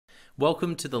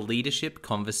Welcome to the Leadership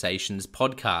Conversations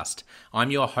podcast. I'm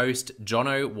your host,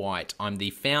 Jono White. I'm the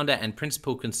founder and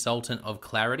principal consultant of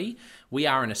Clarity. We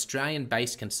are an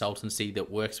Australian-based consultancy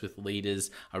that works with leaders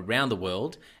around the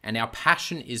world, and our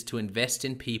passion is to invest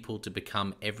in people to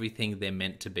become everything they're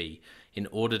meant to be in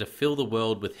order to fill the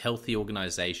world with healthy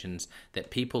organizations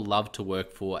that people love to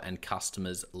work for and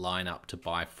customers line up to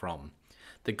buy from.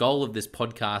 The goal of this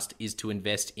podcast is to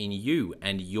invest in you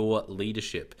and your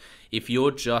leadership. If you're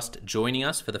just joining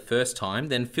us for the first time,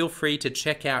 then feel free to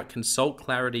check out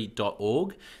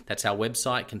consultclarity.org. That's our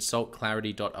website,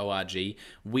 consultclarity.org.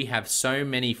 We have so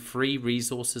many free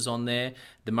resources on there,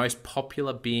 the most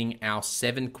popular being our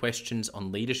 7 Questions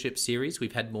on Leadership series.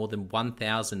 We've had more than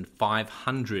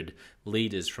 1,500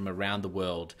 leaders from around the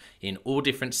world in all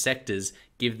different sectors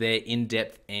give their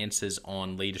in-depth answers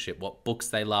on leadership, what books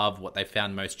they love, what they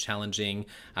found most challenging,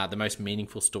 the most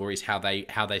meaningful stories, how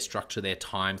they structure their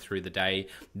time through the day.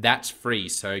 That's free,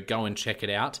 so go and check it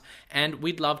out. And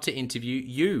we'd love to interview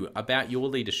you about your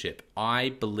leadership. I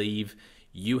believe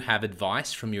you have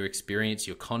advice from your experience,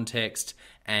 your context,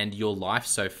 and your life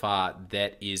so far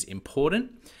that is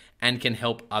important and can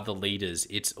help other leaders.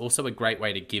 It's also a great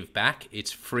way to give back.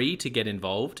 It's free to get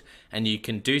involved, and you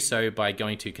can do so by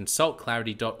going to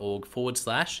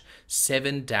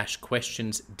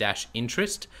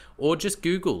consultclarity.org/7-questions-interest, or just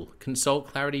Google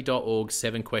consultclarity.org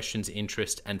 7 questions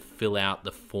interest and fill out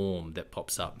the form that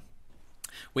pops up.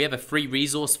 We have a free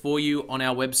resource for you on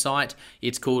our website.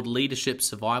 It's called Leadership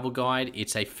Survival Guide.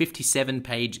 It's a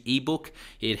 57-page ebook.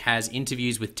 It has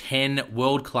interviews with 10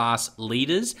 world-class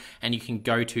leaders, and you can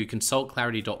go to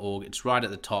consultclarity.org. It's right at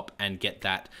the top, and get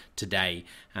that today.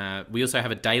 We also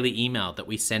have a daily email that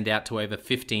we send out to over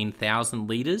 15,000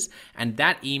 leaders, and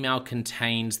that email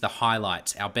contains the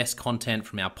highlights, our best content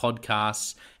from our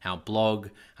podcasts, our blog,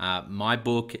 my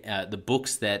book, the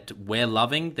books that we're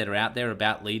loving that are out there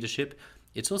about leadership.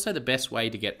 It's also the best way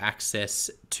to get access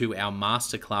to our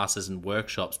masterclasses and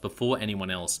workshops before anyone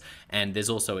else. And there's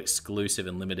also exclusive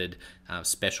and limited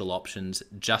special options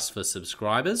just for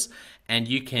subscribers. And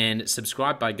you can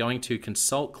subscribe by going to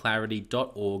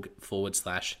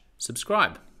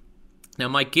consultclarity.org/subscribe. Now,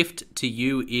 my gift to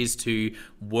you is to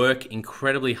work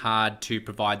incredibly hard to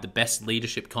provide the best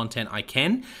leadership content I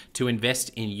can to invest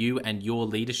in you and your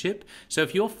leadership. So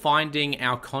if you're finding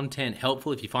our content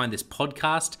helpful, if you find this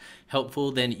podcast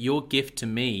helpful, then your gift to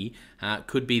me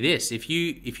could be this. If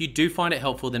you do find it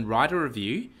helpful, then write a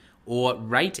review or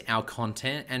rate our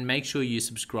content and make sure you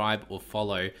subscribe or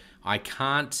follow. I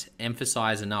can't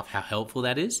emphasize enough how helpful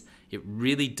that is. It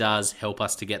really does help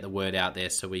us to get the word out there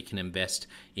so we can invest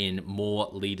in more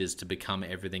leaders to become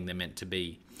everything they're meant to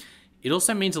be. It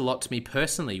also means a lot to me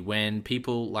personally when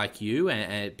people like you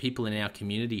and people in our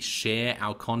community share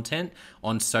our content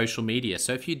on social media.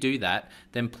 So if you do that,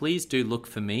 then please do look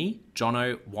for me,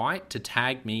 Jono White, to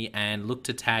tag me, and look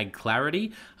to tag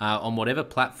Clarity on whatever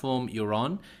platform you're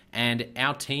on. And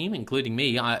our team, including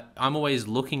me, I'm always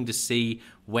looking to see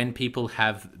when people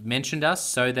have mentioned us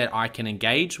so that I can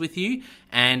engage with you.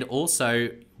 And also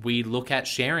we look at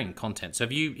sharing content. So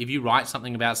if you write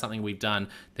something about something we've done,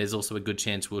 there's also a good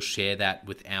chance we'll share that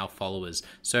with our followers.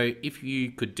 So if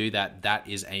you could do that, that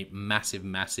is a massive,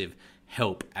 massive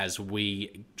help as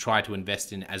we try to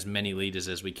invest in as many leaders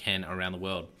as we can around the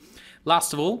world.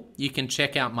 Last of all, you can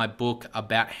check out my book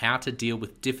about how to deal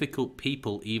with difficult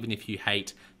people even if you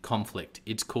hate conflict.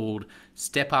 It's called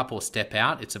Step Up or Step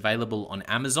Out. It's available on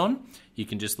Amazon. You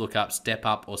can just look up Step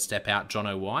Up or Step Out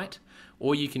Jono White,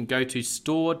 or you can go to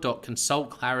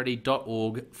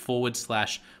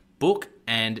store.consultclarity.org/book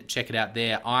and check it out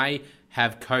there. I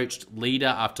have coached leader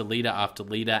after leader after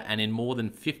leader, and in more than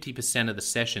 50% of the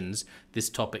sessions, this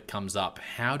topic comes up.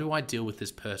 How do I deal with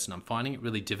this person? I'm finding it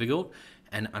really difficult,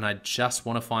 and I just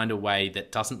want to find a way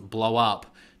that doesn't blow up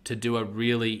to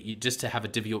just to have a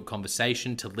difficult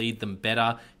conversation, to lead them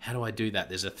better. How do I do that?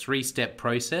 There's a 3-step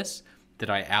process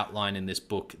that I outline in this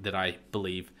book that I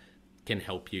believe can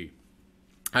help you.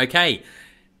 Okay,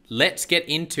 let's get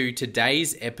into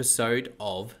today's episode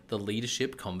of the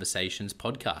Leadership Conversations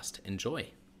podcast. Enjoy.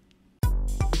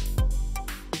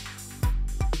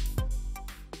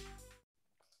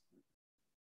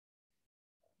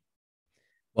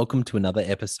 Welcome to another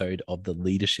episode of the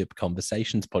Leadership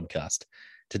Conversations podcast.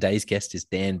 Today's guest is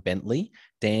Dan Bentley.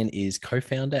 Dan is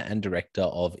co-founder and director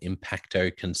of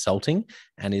Impacto Consulting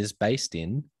and is based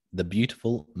in the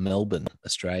beautiful Melbourne,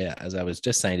 Australia. As I was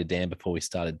just saying to Dan before we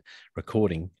started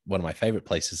recording, one of my favorite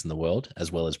places in the world, as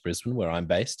well as Brisbane, where I'm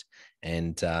based,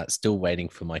 and still waiting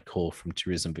for my call from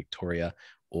Tourism Victoria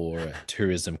or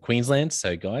Tourism Queensland.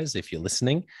 So guys, if you're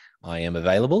listening, I am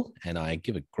available, and I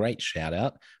give a great shout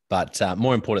out. but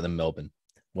more important than Melbourne.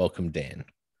 Welcome, Dan.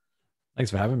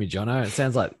 Thanks for having me, Jono. It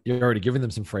sounds like you're already giving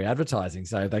them some free advertising.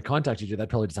 So if they contacted you, they'd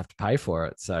probably just have to pay for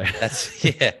it. So that's,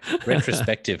 yeah,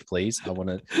 retrospective, please. I want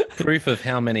a proof of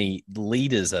how many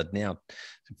leaders are now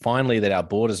finally that our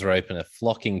borders are open, are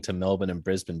flocking to Melbourne and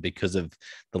Brisbane because of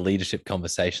the Leadership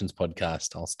Conversations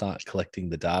podcast. I'll start collecting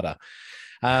the data.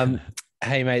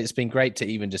 Hey, mate, it's been great to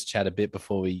even just chat a bit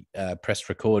before we press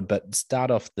record. But start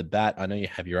off the bat, I know you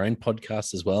have your own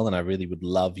podcast as well, and I really would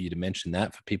love you to mention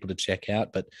that for people to check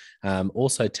out. But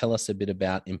also tell us a bit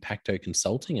about Impacto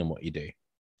Consulting and what you do.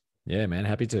 Yeah, man,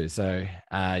 happy to. So,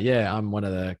 I'm one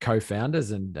of the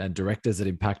co-founders and directors at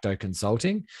Impacto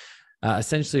Consulting.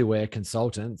 Essentially, we're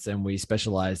consultants and we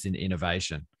specialize in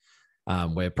innovation.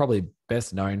 We're probably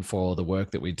best known for the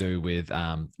work that we do with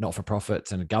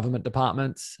not-for-profits and government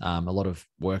departments. A lot of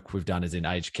work we've done is in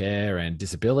aged care and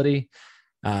disability.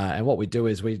 And what we do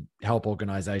is we help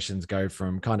organizations go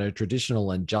from kind of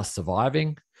traditional and just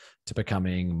surviving to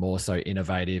becoming more so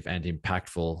innovative and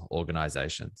impactful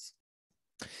organizations.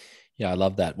 Yeah, I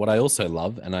love that. What I also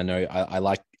love, and I know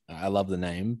I love the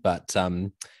name, but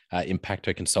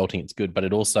Impacto Consulting, it's good. But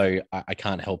it also, I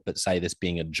can't help but say this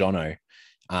being a Jono,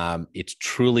 it's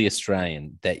truly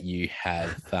Australian that you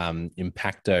have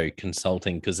Impacto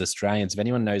Consulting, because Australians, if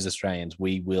anyone knows Australians,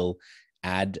 we will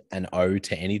add an O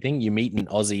to anything. You meet an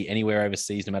Aussie anywhere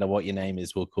overseas, no matter what your name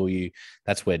is, we'll call you.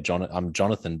 That's where I'm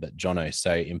Jonathan, but Jono.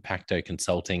 So Impacto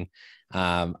Consulting.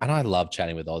 And I love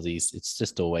chatting with Aussies. It's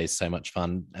just always so much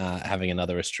fun having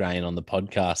another Australian on the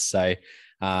podcast. So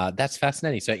that's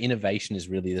fascinating. So innovation is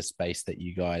really the space that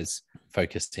you guys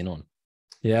focused in on.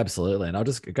 Yeah, absolutely. And I'll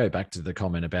just go back to the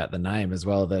comment about the name as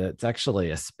well, that it's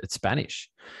actually it's Spanish,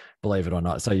 believe it or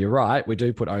not. So you're right. We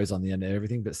do put O's on the end of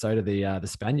everything, but so do the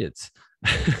Spaniards.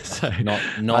 So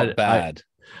not bad.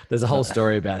 There's a whole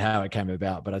story about how it came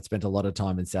about, but I'd spent a lot of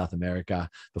time in South America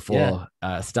before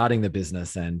starting the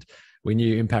business, and we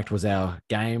knew impact was our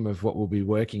game of what we'll be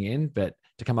working in. But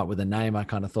to come up with a name, I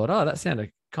kind of thought, that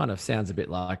sounds a bit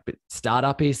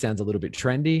startup-y, sounds a little bit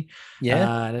trendy.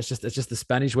 Yeah. And it's just the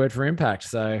Spanish word for impact.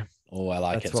 So I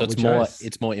like it. So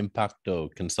it's more Impacto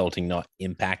Consulting, not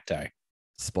Impacto.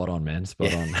 Spot on, man.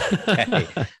 Spot on. Okay.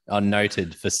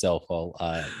 Noted for self.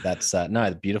 That's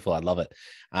beautiful. I love it.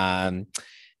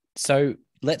 So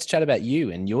let's chat about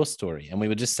you and your story. And we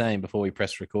were just saying before we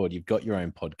press record, you've got your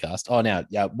own podcast.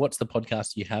 What's the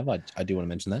podcast you have? I do want to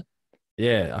mention that.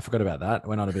 Yeah, I forgot about that.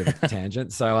 Went on a bit of a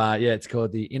tangent. So it's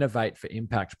called the Innovate for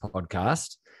Impact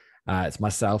podcast. It's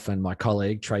myself and my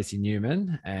colleague, Tracy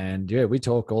Newman. And we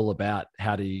talk all about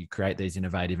how do you create these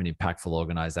innovative and impactful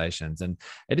organizations. And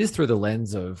it is through the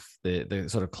lens of the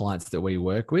sort of clients that we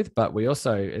work with, but we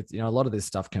also, a lot of this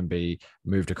stuff can be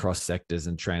moved across sectors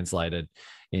and translated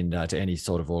to any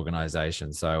sort of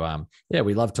organization. So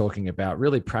we love talking about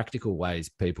really practical ways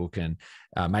people can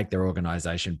make their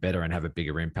organization better and have a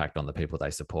bigger impact on the people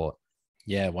they support.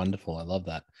 Yeah, wonderful. I love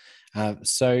that.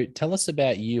 So tell us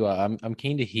about you. I'm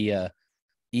keen to hear,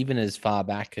 even as far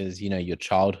back as, your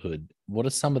childhood, what are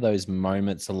some of those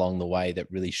moments along the way that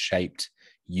really shaped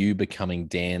you becoming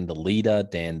Dan, the leader,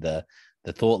 Dan, the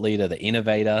thought leader, the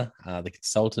innovator, the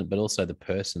consultant, but also the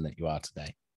person that you are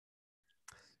today?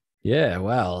 Yeah,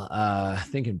 well,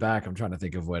 thinking back, I'm trying to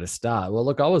think of where to start. Well,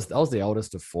 look, I was the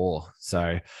oldest of four.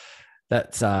 So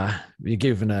that's, you're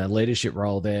given a leadership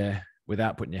role there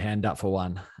without putting your hand up for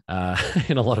one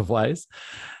in a lot of ways.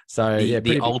 So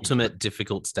the ultimate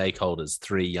difficult stakeholders,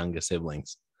 3 younger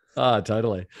siblings. Oh,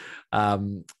 totally. I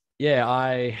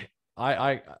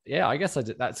guess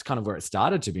that's kind of where it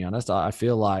started, to be honest. I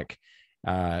feel like,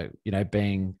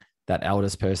 being that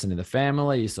eldest person in the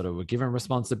family, you sort of were given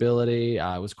responsibility.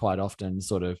 I was quite often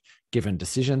sort of given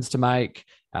decisions to make,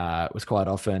 was quite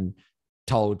often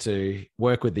told to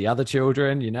work with the other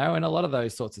children, and a lot of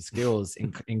those sorts of skills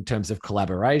in terms of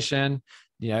collaboration,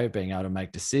 being able to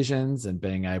make decisions and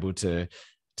being able to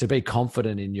be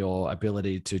confident in your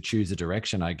ability to choose a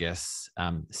direction, I guess,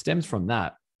 stems from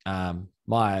that.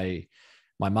 My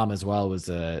mum as well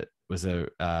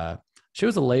she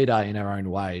was a leader in her own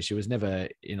way. She was never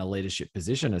in a leadership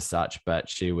position as such, but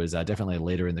she was definitely a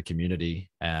leader in the community.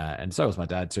 And so was my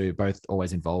dad too, both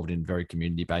always involved in very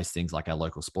community-based things like our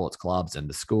local sports clubs and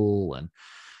the school and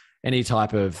any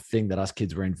type of thing that us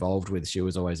kids were involved with, she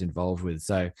was always involved with.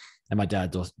 So, and my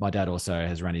dad also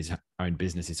has run his own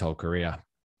business his whole career.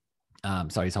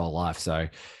 So his whole life. So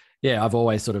yeah, I've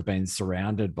always sort of been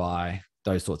surrounded by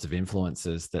those sorts of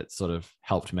influences that sort of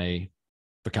helped me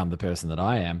become the person that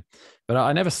I am. But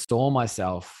I never saw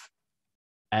myself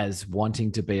as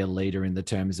wanting to be a leader in the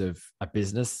terms of a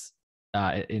business,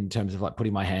 in terms of like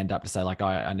putting my hand up to say like,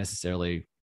 I necessarily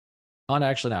Oh no,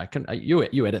 actually no.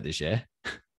 You edit this, yeah?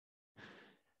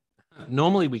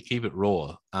 Normally we keep it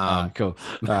raw. Cool. All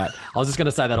right. I was just going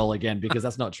to say that all again because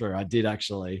that's not true. I did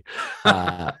actually.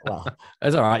 Well,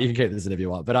 it's all right. You can keep this in if you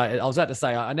want. But I was about to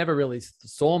say I never really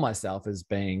saw myself as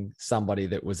being somebody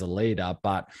that was a leader,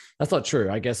 but that's not true.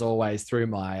 I guess always through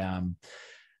my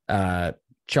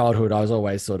childhood, I was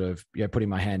always sort of putting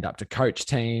my hand up to coach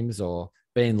teams or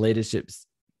be in leadership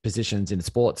positions in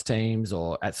sports teams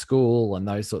or at school and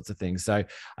those sorts of things. So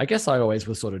I guess I always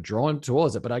was sort of drawn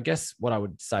towards it. But I guess what I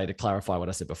would say to clarify what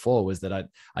I said before was that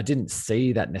I didn't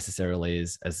see that necessarily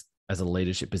as a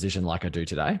leadership position like I do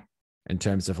today. In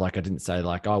terms of like, I didn't say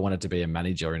like, oh, I wanted to be a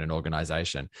manager in an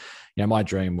organization. My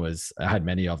dream was, I had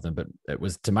many of them, but it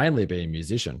was to mainly be a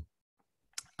musician.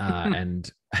 And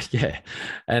yeah,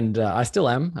 and I still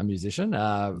am a musician.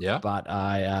 But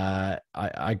I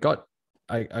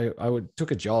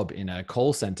took a job in a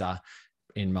call center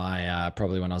in my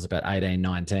probably when I was about 18,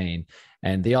 19.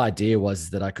 And the idea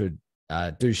was that I could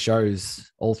do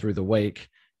shows all through the week,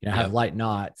 have late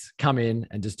nights, come in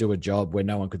and just do a job where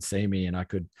no one could see me and I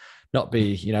could not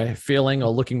be, feeling or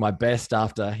looking my best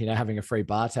after, having a free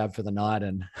bar tab for the night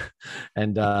and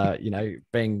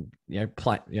being,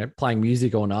 playing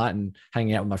music all night and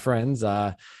hanging out with my friends.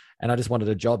 And I just wanted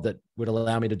a job that would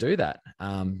allow me to do that.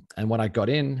 And when I got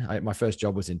in, my first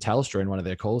job was in Telstra in one of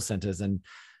their call centers. And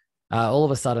all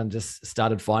of a sudden just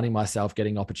started finding myself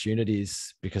getting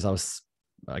opportunities because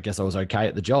I guess I was okay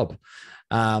at the job.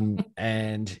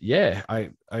 And yeah,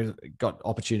 I got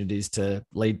opportunities to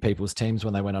lead people's teams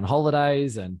when they went on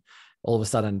holidays, and all of a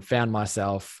sudden found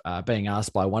myself being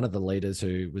asked by one of the leaders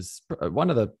who was one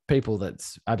of the people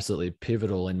that's absolutely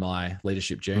pivotal in my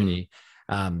leadership journey.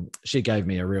 She gave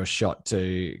me a real shot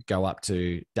to go up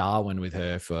to Darwin with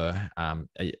her for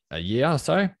a year or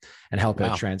so and help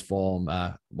her transform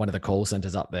one of the call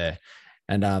centers up there.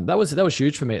 And that was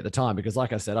huge for me at the time because,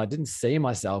 like I said, I didn't see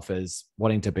myself as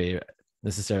wanting to be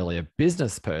necessarily a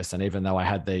business person, even though I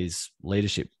had these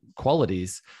leadership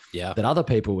qualities that other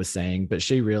people were seeing. But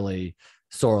she really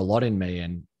saw a lot in me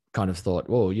and kind of thought,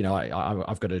 well,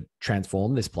 I've got to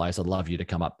transform this place. I'd love you to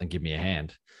come up and give me a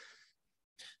hand.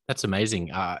 That's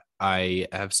amazing. I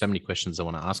have so many questions I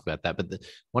want to ask about that. But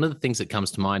one of the things that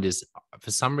comes to mind is for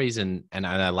some reason, and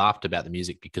I laughed about the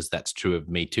music because that's true of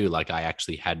me too. Like I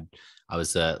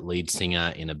was a lead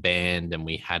singer in a band and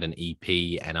we had an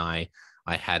EP and I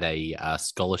had a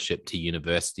scholarship to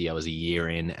university. I was a year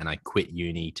in and I quit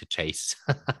uni to chase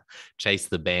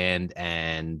the band.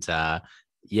 And so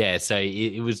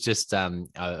it was just, I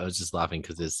was just laughing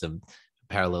because there's some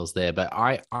parallels there. But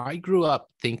I grew up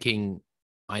thinking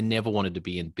I never wanted to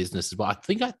be in business as well. I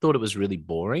think I thought it was really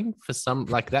boring for some,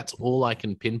 like that's all I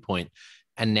can pinpoint.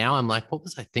 And now I'm like, what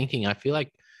was I thinking? I feel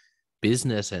like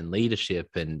business and leadership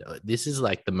and this is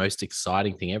like the most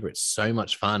exciting thing ever. It's so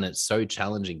much fun. It's so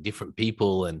challenging, different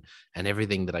people and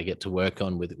everything that I get to work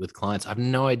on with clients. I have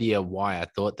no idea why I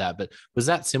thought that, but was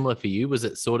that similar for you? Was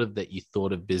it sort of that you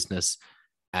thought of business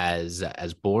as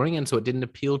boring and so it didn't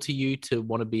appeal to you to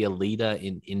want to be a leader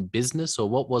in business, or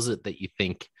what was it that you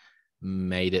think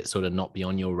made it sort of not be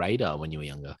on your radar when you were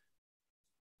younger?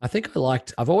 I think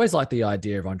I've always liked the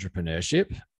idea of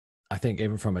entrepreneurship. I think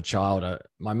even from a child,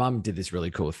 my mum did this really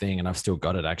cool thing and I've still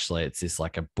got it actually. It's this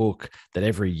like a book that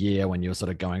every year when you're sort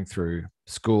of going through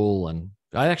school, and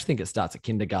I actually think it starts at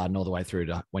kindergarten all the way through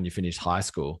to when you finish high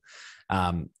school,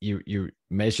 you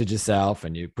measured yourself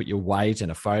and you put your weight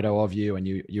and a photo of you and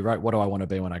you wrote, what do I want to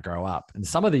be when I grow up? And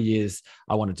some of the years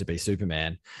I wanted to be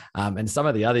Superman. And some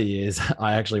of the other years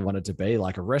I actually wanted to be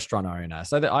like a restaurant owner.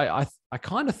 So that I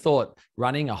kind of thought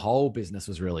running a whole business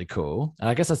was really cool. And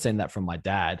I guess I've seen that from my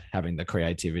dad having the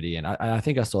creativity. And I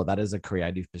think I saw that as a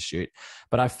creative pursuit,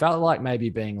 but I felt like maybe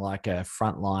being like a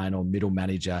frontline or middle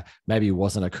manager maybe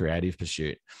wasn't a creative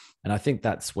pursuit. And I think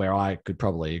that's where I could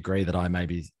probably agree that I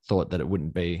maybe thought that it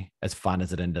wouldn't be as fun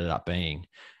as it ended up being.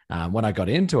 When I got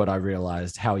into it, I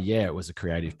realized how, it was a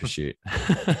creative pursuit.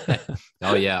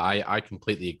 Oh, yeah, I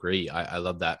completely agree. I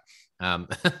love that.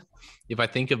 If I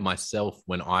think of myself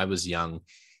when I was young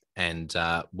and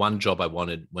one job I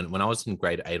wanted when I was in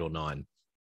grade 8 or 9,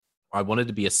 I wanted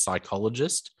to be a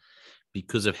psychologist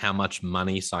because of how much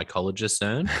money psychologists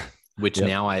earn, which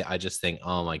now I just think,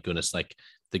 oh my goodness, like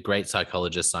the great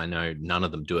psychologists I know, none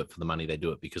of them do it for the money. They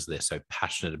do it because they're so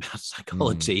passionate about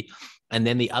psychology. And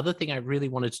then the other thing I really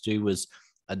wanted to do was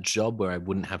a job where I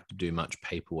wouldn't have to do much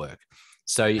paperwork.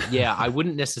 So yeah, I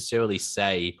wouldn't necessarily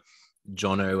say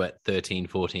Jono at 13,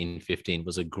 14, 15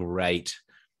 was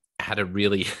had a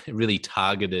really, really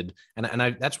targeted,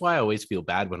 and that's why I always feel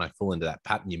bad when I fall into that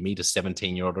pattern. You meet a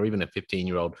 17-year-old or even a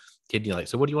 15-year-old kid, and you're like,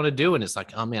 so what do you want to do? And it's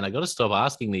like, oh man, I got to stop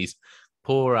asking these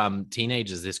poor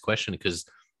teenagers this question, because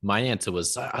my answer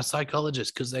was a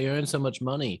psychologist because they earn so much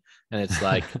money. And it's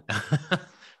like,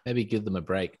 maybe give them a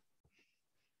break.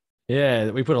 Yeah,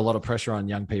 we put a lot of pressure on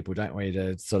young people, don't we,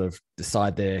 to sort of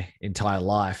decide their entire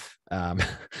life.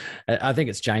 I think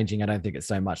it's changing. I don't think it's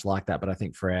so much like that, but I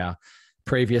think for our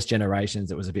previous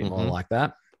generations, it was a bit more like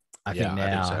that. I think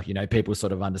now, I think so. people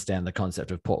sort of understand the concept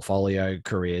of portfolio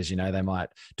careers. They might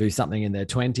do something in their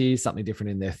 20s, something different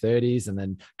in their 30s, and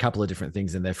then a couple of different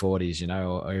things in their 40s,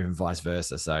 or even vice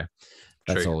versa. So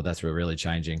that's True. all. That's really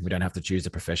changing. We don't have to choose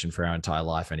a profession for our entire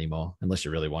life anymore, unless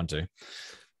you really want to.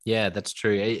 Yeah, that's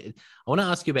true. I want to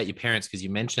ask you about your parents, because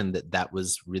you mentioned that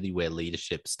was really where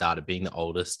leadership started, being the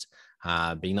oldest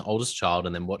child,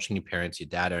 and then watching your parents, your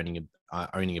dad owning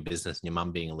a business, and your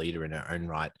mum being a leader in her own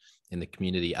right in the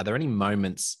community. Are there any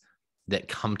moments that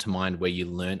come to mind where you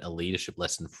learned a leadership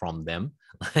lesson from them,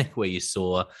 like where you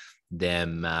saw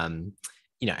them?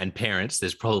 And parents,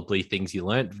 there's probably things you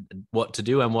learned what to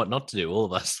do and what not to do. All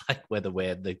of us, like whether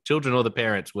we're the children or the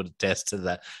parents, would attest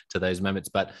to those moments.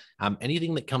 But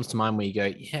anything that comes to mind where you go,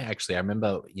 yeah, actually, I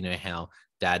remember, how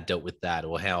dad dealt with that,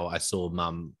 or how I saw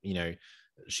mum,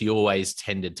 she always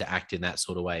tended to act in that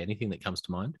sort of way. Anything that comes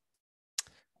to mind?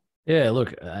 Yeah,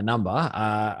 look, a number.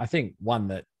 I think one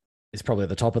that is probably at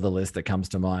the top of the list that comes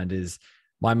to mind is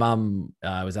my mum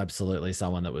was absolutely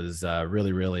someone that was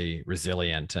really, really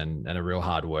resilient and a real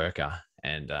hard worker.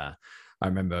 And I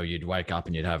remember you'd wake up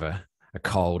and you'd have a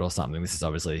cold or something. This is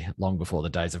obviously long before the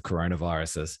days of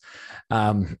coronaviruses.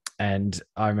 And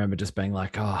I remember just being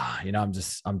like, oh,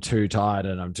 I'm too tired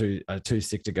and I'm too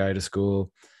sick to go to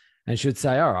school. And she'd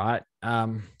say, all right,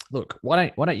 look,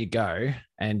 why don't you go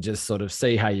and just sort of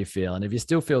see how you feel? And if you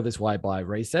still feel this way by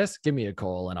recess, give me a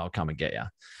call and I'll come and get you.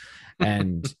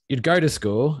 And you'd go to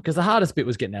school, because the hardest bit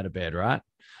was getting out of bed, right?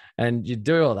 And you'd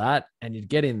do all that and you'd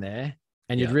get in there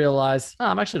and you'd realize, oh,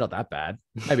 I'm actually not that bad.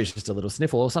 Maybe it's just a little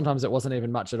sniffle, or sometimes it wasn't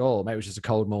even much at all. Maybe it was just a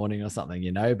cold morning or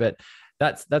something, but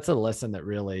that's a lesson that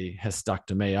really has stuck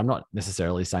to me. I'm not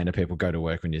necessarily saying to people go to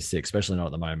work when you're sick, especially not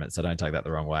at the moment. So don't take that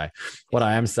the wrong way. What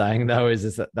I am saying though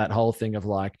is that whole thing of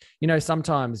like,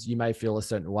 sometimes you may feel a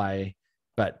certain way,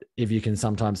 but if you can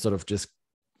sometimes sort of just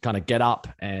kind of get up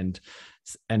and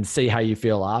see how you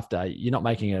feel after, you're not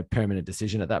making a permanent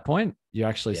decision at that point. You're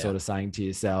actually sort of saying to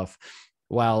yourself,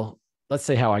 well, let's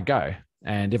see how I go.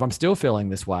 And if I'm still feeling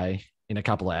this way in a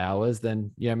couple of hours,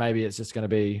 then, maybe it's just going to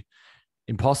be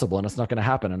impossible and it's not going to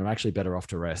happen. And I'm actually better off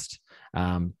to rest.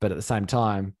 But at the same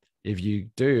time, if you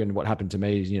do, and what happened to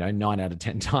me, 9 out of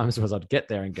 10 times was I'd get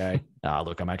there and go,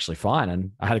 look, I'm actually fine.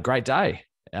 And I had a great day.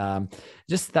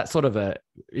 Just that sort of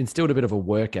instilled a bit of a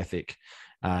work ethic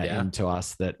into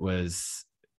us that was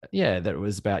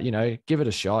about, give it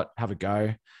a shot, have a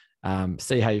go,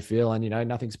 see how you feel. And,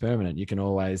 nothing's permanent. You can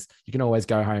always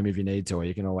go home if you need to, or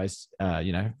you can always,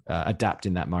 adapt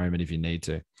in that moment if you need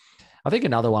to. I think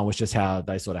another one was just how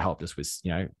they sort of helped us with,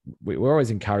 we're always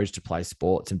encouraged to play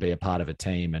sports and be a part of a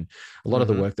team. And a lot of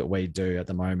the work that we do at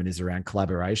the moment is around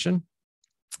collaboration.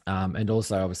 And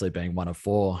also obviously being one of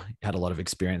four, had a lot of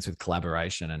experience with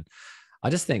collaboration. And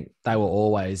I just think they were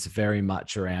always very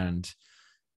much around,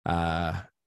 not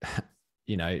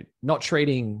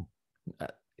treating,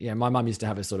 my mum used to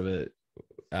have a sort of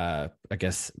I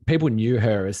guess people knew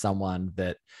her as someone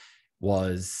that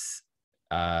was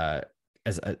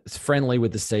as friendly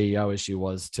with the CEO as she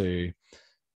was to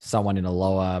someone in a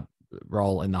lower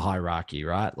role in the hierarchy,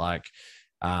 right? Like,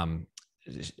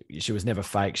 she was never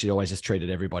fake. She always just treated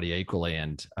everybody equally.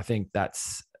 And I think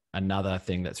that's another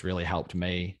thing that's really helped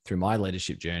me through my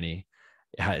leadership journey,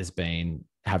 has been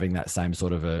having that same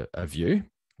sort of a view.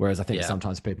 Whereas I think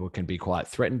sometimes people can be quite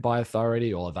threatened by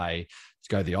authority, or they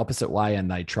go the opposite way and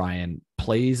they try and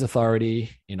please authority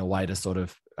in a way to sort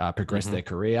of progress their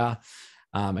career.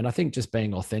 And I think just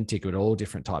being authentic with all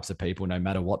different types of people, no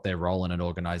matter what their role in an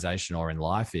organization or in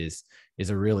life is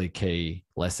a really key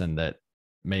lesson that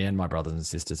me and my brothers and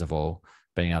sisters have all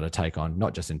been able to take on,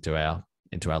 not just into our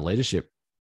leadership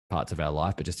parts of our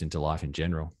life, but just into life in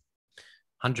general.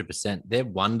 100%. They're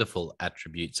wonderful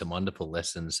attributes and wonderful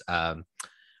lessons.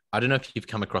 I don't know if you've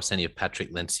come across any of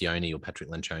Patrick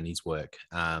Lencioni's work,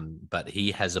 but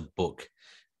he has a book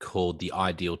called The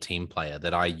Ideal Team Player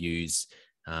that I use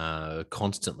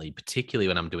constantly, particularly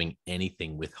when I'm doing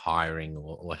anything with hiring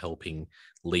or helping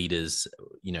leaders,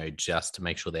 just to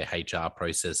make sure their HR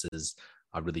processes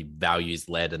are really values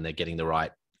led and they're getting the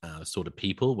right sort of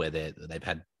people, where they've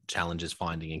had challenges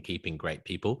finding and keeping great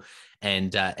people.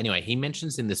 And anyway, he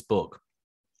mentions in this book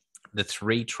the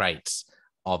 3 traits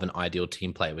of an ideal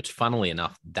team player, which funnily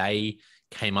enough, they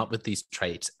came up with these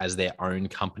traits as their own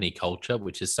company culture,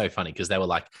 which is so funny because they were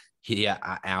like, here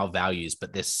are our values,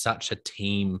 but there's such a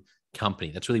team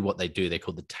company. That's really what they do. They're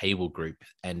called the table group,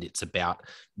 and it's about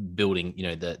building,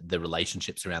 the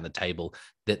relationships around the table.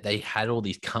 That they had all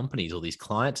these companies, all these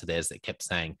clients of theirs that kept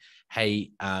saying,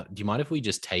 hey, do you mind if we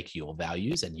just take your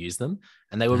values and use them?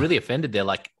 And they were really offended. They're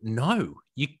like, no,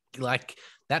 you like,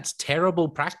 that's terrible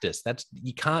practice.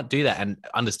 You can't do that. And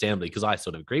understandably, because I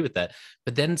sort of agree with that,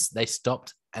 but then they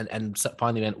stopped and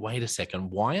finally went, wait a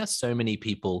second, why are so many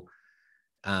people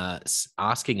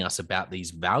asking us about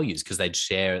these values? Because they'd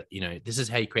share, this is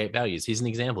how you create values. Here's an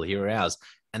example. Here are ours.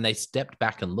 And they stepped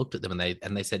back and looked at them,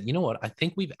 and they said, you know what? I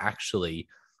think we've actually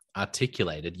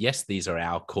articulated, yes, these are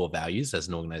our core values as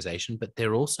an organization, but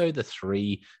they're also the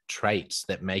 3 traits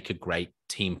that make a great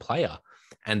team player.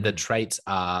 And the traits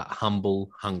are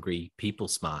humble, hungry, people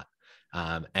smart.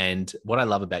 And what I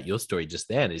love about your story just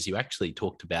then is you actually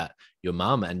talked about your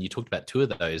mum, and you talked about 2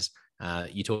 of those.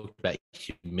 You talked about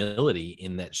humility,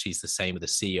 in that she's the same with a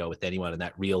CEO, with anyone, and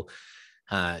that real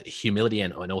humility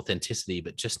and authenticity,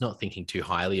 but just not thinking too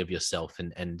highly of yourself,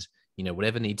 and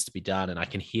whatever needs to be done. And I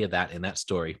can hear that in that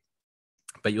story.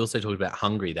 But you also talked about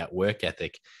hungry, that work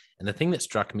ethic. And the thing that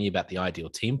struck me about the ideal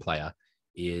team player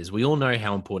is we all know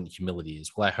how important humility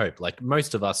is. Well, I hope, like,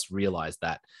 most of us realize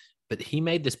that. But he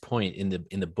made this point in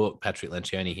the book, Patrick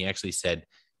Lencioni. He actually said,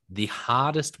 the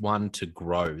hardest one to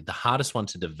grow, the hardest one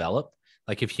to develop,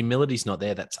 like, if humility's not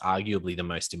there, that's arguably the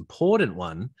most important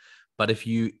one. But if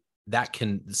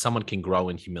someone can grow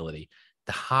in humility.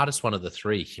 The hardest one of the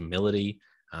 3, humility,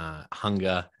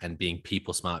 hunger, and being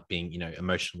people smart, being,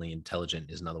 emotionally intelligent,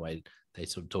 is another way they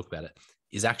sort of talk about it,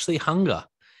 is actually hunger.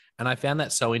 And I found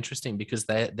that so interesting, because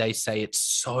they say it's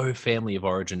so family of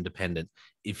origin dependent.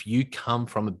 If you come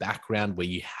from a background where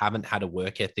you haven't had a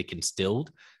work ethic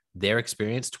instilled, their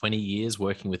experience, 20 years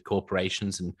working with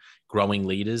corporations and growing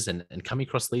leaders, and coming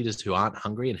across leaders who aren't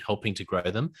hungry and helping to grow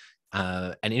them,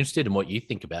 and interested in what you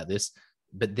think about this.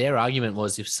 But their argument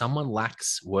was, if someone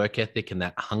lacks work ethic and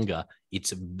that hunger,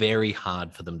 it's very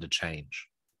hard for them to change.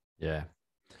 Yeah.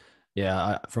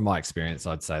 Yeah. From my experience,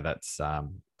 I'd say that's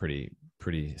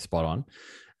pretty spot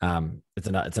on.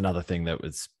 It's another thing that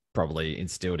was probably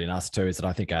instilled in us too, is that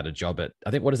I think I had a job at,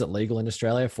 what is it legal in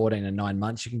Australia? 14 and 9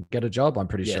 months you can get a job. I'm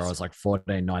pretty sure I was like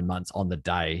 14, 9 months on the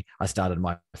day I started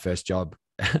my first job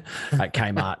at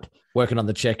Kmart, working on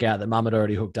the checkout that mum had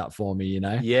already hooked up for me,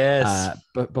 Yes.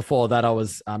 But before that, I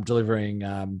was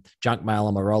delivering junk mail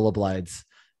on my rollerblades,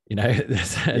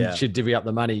 and she'd divvy up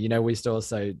the money. We used to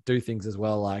also do things as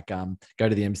well, like go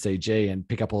to the MCG and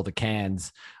pick up all the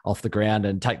cans off the ground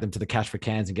and take them to the cash for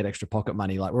cans and get extra pocket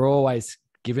money. Like, we're always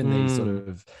given these sort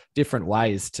of different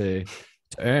ways to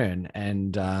earn.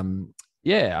 And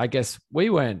I guess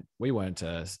we weren't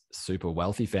a super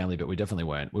wealthy family, but we definitely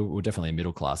weren't. We were definitely a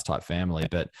middle class type family.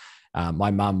 But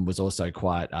my mum was also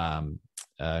quite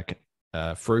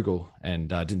frugal and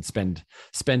didn't spend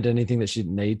anything that she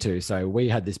didn't need to. So we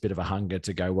had this bit of a hunger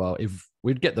to go, well, if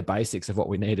we'd get the basics of what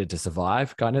we needed to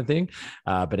survive, kind of thing,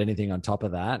 but anything on top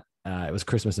of that, it was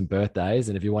Christmas and birthdays.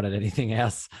 And if you wanted anything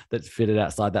else that fitted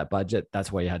outside that budget,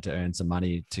 that's where you had to earn some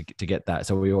money to get that.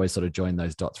 So we always sort of joined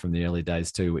those dots from the early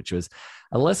days too, which was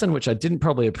a lesson which I didn't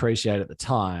probably appreciate at the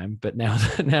time, but now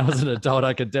as an adult,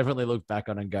 I could definitely look back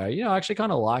on and go, I actually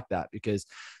kind of like that, because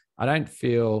I don't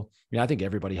feel, I think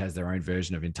everybody has their own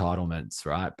version of entitlements,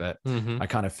 right? But I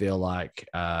kind of feel like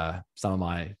some of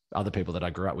my other people that I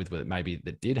grew up with maybe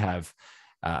that did have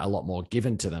a lot more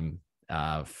given to them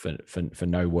for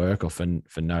no work or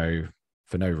for no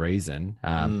reason,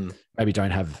 maybe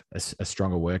don't have a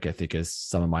stronger work ethic as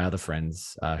some of my other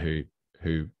friends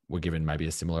who were given maybe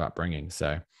a similar upbringing.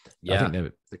 So I think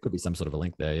there could be some sort of a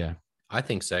link there. Yeah. I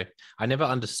think so. I never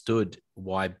understood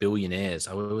why billionaires,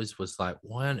 I always was like,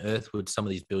 why on earth would some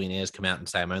of these billionaires come out and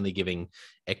say, I'm only giving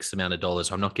X amount of dollars,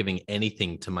 I'm not giving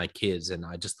anything to my kids? And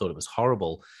I just thought it was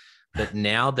horrible. But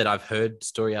now that I've heard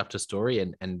story after story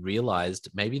and realized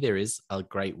maybe there is a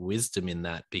great wisdom in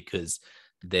that, because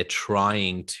they're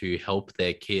trying to help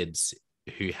their kids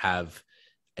who have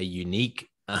a unique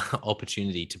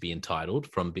opportunity to be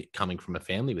entitled from coming from a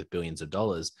family with billions of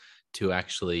dollars to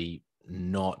actually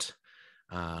not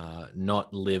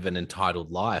live an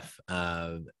entitled life,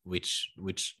 which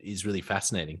is really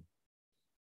fascinating.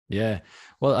 Yeah.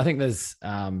 Well, I think there's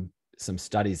some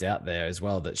studies out there as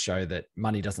well that show that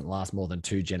money doesn't last more than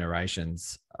 2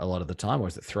 generations a lot of the time, or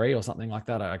is it 3 or something like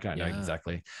that? I don't know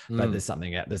exactly, but there's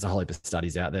a whole heap of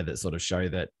studies out there that sort of show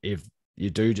that if you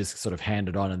do just sort of hand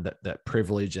it on, and that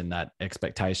privilege and that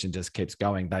expectation just keeps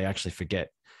going, they actually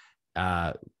forget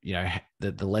the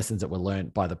lessons that were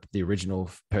learned by the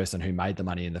original person who made the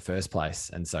money in the first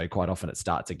place. And so quite often it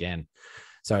starts again.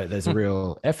 So there's a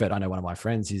real effort. I know one of my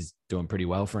friends, he's doing pretty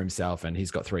well for himself, and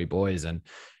he's got 3 boys, and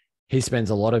he spends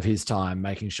a lot of his time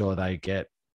making sure they get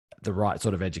the right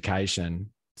sort of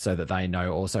education so that they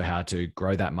know also how to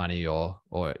grow that money or,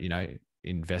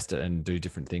 invest it and do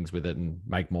different things with it and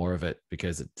make more of it,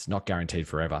 because it's not guaranteed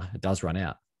forever. It does run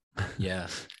out. Yeah.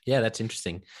 Yeah, that's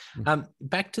interesting.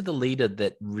 Back to the leader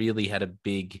that really had a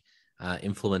big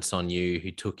influence on you, who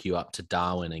took you up to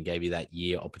Darwin and gave you that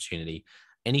year opportunity.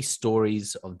 Any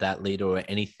stories of that leader or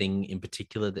anything in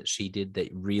particular that she did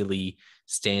that really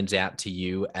stands out to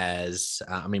you as,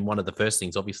 one of the first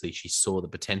things, obviously, she saw the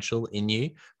potential in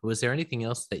you. But was there anything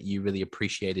else that you really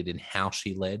appreciated in how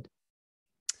she led?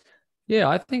 Yeah,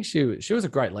 I think she was a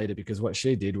great leader, because what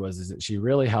she did was that she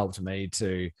really helped me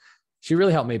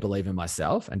believe in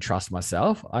myself and trust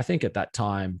myself. I think at that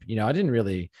time, I didn't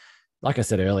really, like I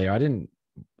said earlier,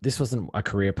 this wasn't a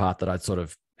career path that I'd sort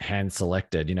of hand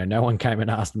selected. No one came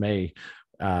and asked me,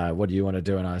 what do you want to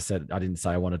do? And I didn't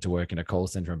say I wanted to work in a call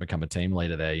center and become a team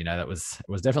leader there. That was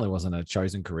definitely wasn't a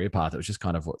chosen career path. It was just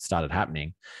kind of what started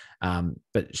happening.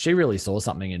 But she really saw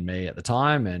something in me at the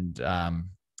time. And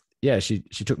she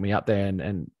took me up there,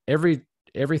 and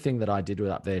everything that I did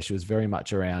with up there, she was very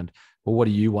much around, well, what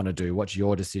do you want to do? What's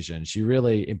your decision? She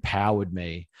really empowered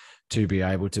me to be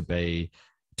able to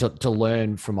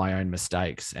learn from my own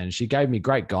mistakes. And she gave me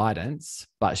great guidance,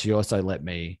 but she also let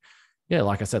me,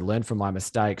 like I said, learn from my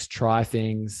mistakes, try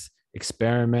things,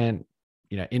 experiment,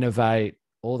 innovate,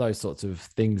 all those sorts of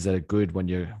things that are good when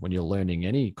you're learning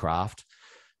any craft.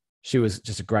 She was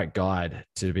just a great guide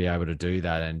to be able to do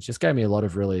that, and just gave me a lot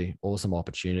of really awesome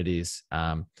opportunities.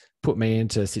 Put me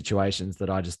into situations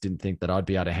that I just didn't think that I'd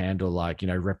be able to handle, like,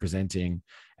 representing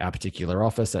our particular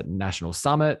office at national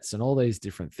summits and all these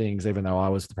different things. Even though I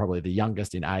was probably the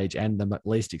youngest in age and the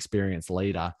least experienced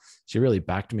leader, she really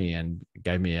backed me and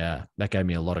gave me a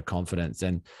lot of confidence.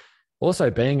 And also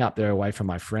being up there away from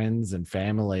my friends and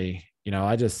family,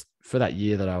 I just, for that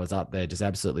year that I was up there, just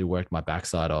absolutely worked my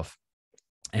backside off.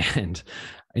 And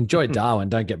enjoyed Darwin,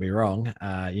 don't get me wrong.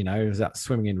 It was out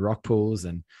swimming in rock pools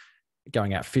and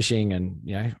going out fishing,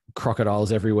 and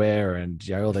crocodiles everywhere, and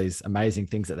all these amazing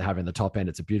things that they have in the top end.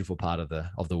 It's a beautiful part of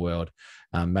the world.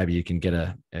 Maybe you can get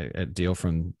a deal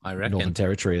from Northern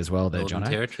Territory as well there, John.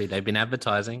 Northern Territory, they've been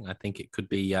advertising. I think it could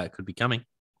be coming.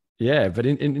 Yeah, but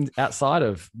in outside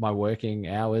of my working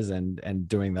hours and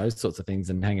doing those sorts of things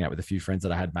and hanging out with a few friends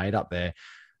that I had made up there,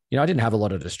 I didn't have a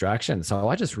lot of distractions. So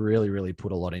I just really, really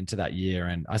put a lot into that year.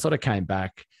 And I sort of came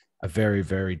back a very,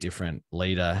 very different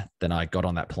leader than I got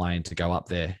on that plane to go up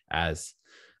there as.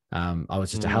 I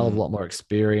was just a hell of a lot more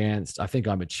experienced. I think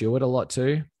I matured a lot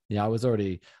too. I was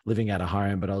already living at a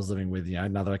home, but I was living with,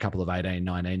 a couple of 18,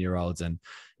 19-year-olds and,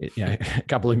 a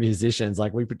couple of musicians.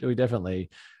 Like we definitely,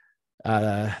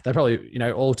 they probably,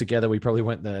 all together, we probably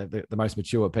weren't the most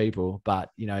mature people,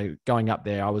 but, going up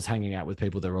there, I was hanging out with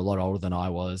people that were a lot older than I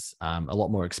was, a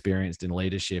lot more experienced in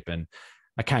leadership. And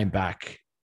I came back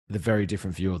with a very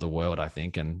different view of the world, I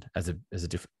think. And as a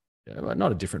different,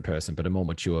 not a different person, but a more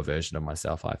mature version of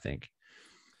myself, I think.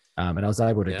 And I was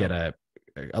able to get a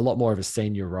lot more of a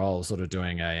senior role, sort of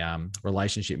doing a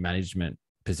relationship management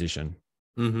position.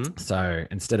 Mm-hmm. So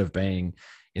instead of being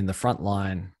in the front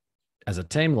line as a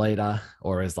team leader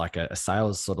or as like a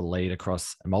sales sort of lead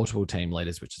across multiple team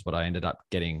leaders, which is what I ended up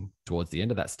getting towards the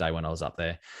end of that stay when I was up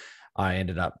there, I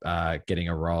ended up getting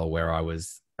a role where I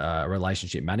was a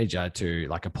relationship manager to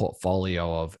like a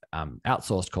portfolio of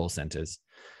outsourced call centers.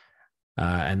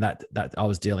 And that I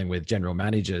was dealing with general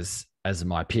managers as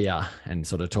my peer and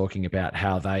sort of talking about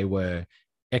how they were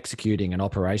executing and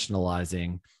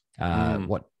operationalizing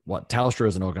what Telstra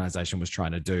as an organization was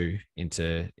trying to do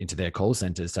into their call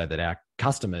centers, so that our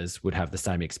customers would have the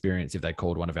same experience if they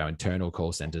called one of our internal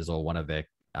call centers or one of their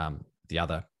the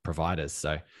other providers.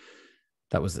 So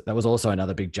that was also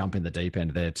another big jump in the deep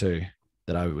end there too,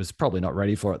 that I was probably not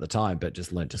ready for at the time, but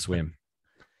just learned to swim.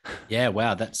 Yeah,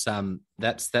 wow, that's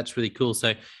really cool.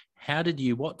 So how did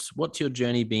you, what's your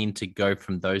journey been to go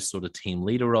from those sort of team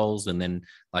leader roles, and then,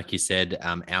 like you said,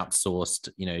 outsourced,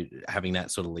 having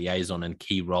that sort of liaison and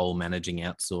key role managing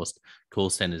outsourced call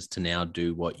centers, to now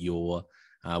do what you're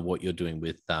doing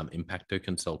with Impacto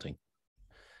Consulting?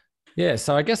 Yeah,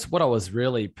 so I guess what I was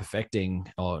really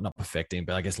perfecting, or not perfecting,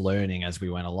 but I guess learning as we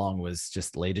went along, was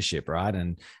just leadership, right?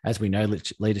 And as we know,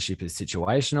 leadership is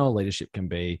situational. Leadership can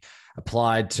be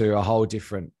applied to a whole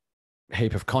different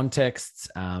heap of contexts,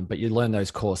 but you learn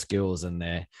those core skills, and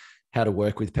they're how to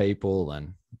work with people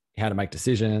and how to make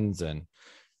decisions and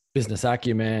business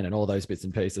acumen and all those bits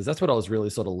and pieces. That's what I was really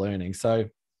sort of learning. So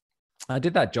I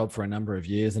did that job for a number of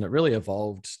years, and it really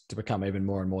evolved to become even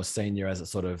more and more senior as it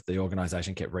sort of the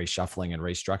organization kept reshuffling and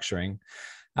restructuring.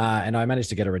 And I managed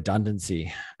to get a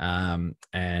redundancy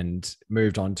and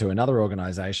moved on to another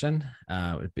organization,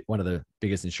 one of the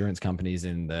biggest insurance companies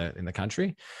in the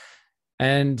country.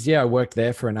 And yeah, I worked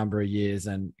there for a number of years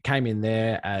and came in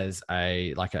there as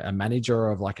a manager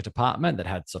of like a department that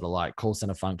had sort of like call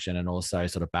center function and also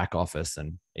sort of back office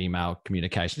and email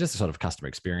communication, just a sort of customer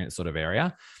experience sort of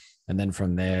area. And then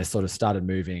from there, sort of started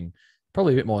moving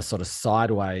probably a bit more sort of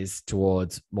sideways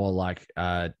towards more like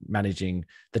managing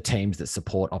the teams that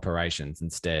support operations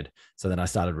instead. So then I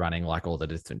started running like all the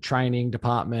different training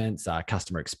departments,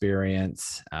 customer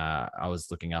experience. I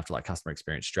was looking after like customer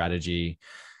experience strategy.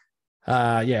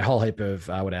 A whole heap of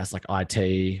what else, like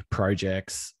IT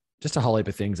projects, just a whole heap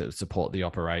of things that would support the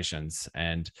operations,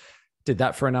 and did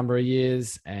that for a number of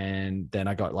years. And then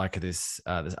I got like this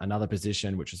another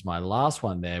position, which was my last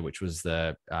one there, which was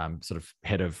the sort of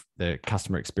head of the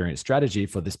customer experience strategy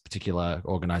for this particular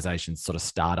organization's sort of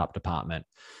startup department.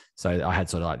 So I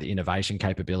had sort of like the innovation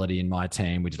capability in my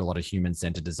team. We did a lot of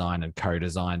human-centered design and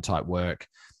co-design type work.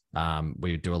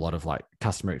 We do a lot of like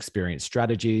customer experience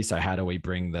strategy. So how do we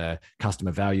bring the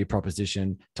customer value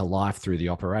proposition to life through the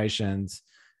operations?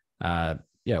 All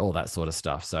that sort of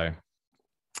stuff. So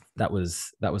that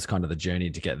was kind of the journey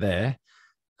to get there.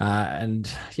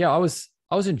 I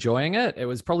was enjoying it. It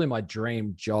was probably my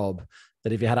dream job.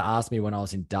 That if you had to ask me when I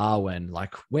was in Darwin,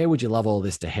 like, where would you love all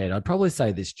this to head? I'd probably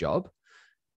say this job.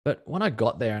 But when I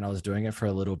got there and I was doing it for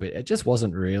a little bit, it just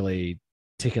wasn't really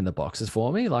ticking the boxes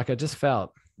for me. Like I just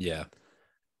felt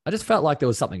like there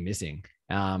was something missing.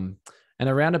 And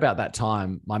around about that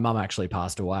time, my mum actually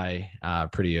passed away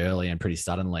pretty early and pretty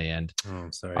suddenly. And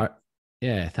I'm sorry.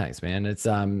 Thanks, man. It's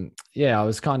I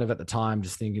was kind of at the time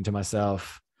just thinking to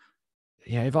myself,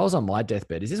 if I was on my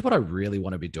deathbed, is this what I really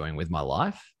want to be doing with my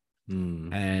life?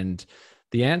 And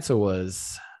the answer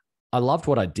was, I loved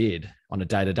what I did on a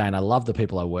day to day, and I love the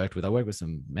people I worked with. I worked with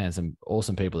some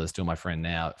awesome people that are still my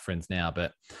friends now.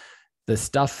 But the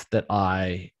stuff that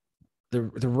the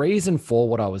reason for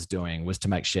what I was doing was to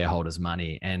make shareholders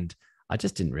money, and I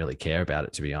just didn't really care about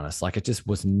it, to be honest. Like it just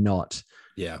was not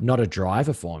a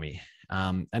driver for me.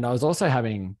 And I was also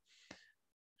having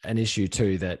an issue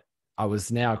too, that I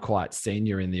was now quite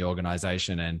senior in the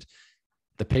organization, and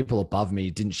the people above me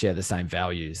didn't share the same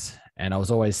values. And I was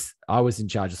in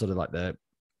charge of sort of like the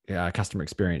customer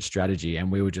experience strategy,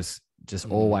 and we were just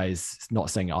always not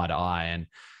seeing eye to eye. And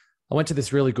I went to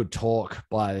this really good talk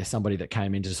by somebody that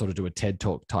came in to sort of do a TED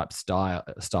talk type style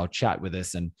chat with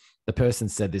us. And the person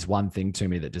said this one thing to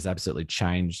me that just absolutely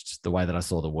changed the way that I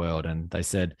saw the world. And they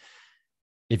said,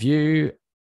 if you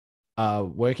are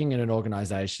working in an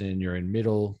organization and you're in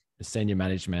middle, senior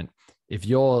management, if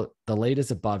the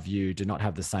leaders above you do not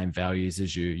have the same values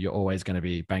as you, you're always going to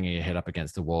be banging your head up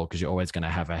against the wall, because you're always going to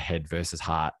have a head versus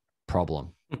heart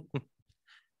problem.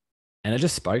 And it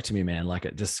just spoke to me, man. Like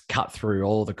it just cut through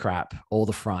all the crap, all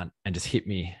the front, and just hit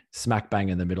me smack bang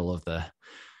in the middle of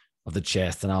the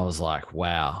chest. And I was like,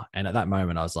 wow. And at that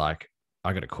moment I was like,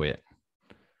 I got to quit.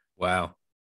 Wow.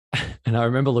 And I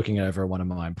remember looking over one of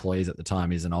my employees at the time.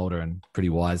 He's an older and pretty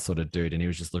wise sort of dude. And he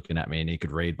was just looking at me, and he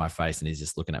could read my face, and he's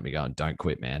just looking at me going, don't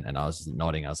quit, man. And I was just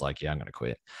nodding. I was like, yeah, I'm going to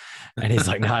quit. And he's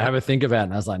like, no, have a think about it.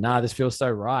 And I was like, nah, this feels so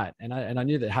right. And I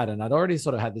knew that it had, and I'd already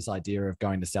sort of had this idea of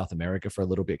going to South America for a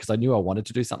little bit, because I knew I wanted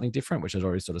to do something different, which I'd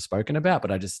already sort of spoken about,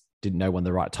 but I just didn't know when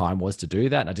the right time was to do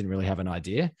that. And I didn't really have an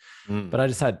idea, but I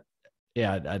just had,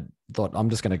 I thought I'm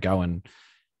just going to go and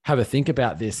have a think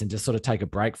about this and just sort of take a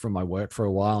break from my work for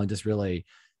a while and just really,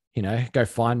 go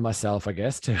find myself, I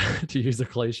guess, to use a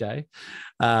cliche.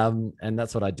 And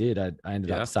that's what I did. I ended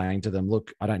up saying to them,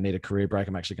 look, I don't need a career break.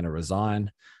 I'm actually going to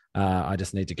resign. I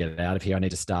just need to get out of here. I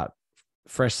need to start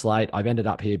fresh slate. I've ended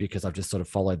up here because I've just sort of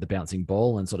followed the bouncing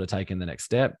ball and sort of taken the next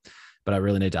step. But I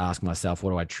really need to ask myself, what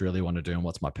do I truly want to do and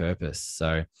what's my purpose? So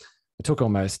I took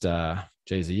almost, a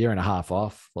year and a half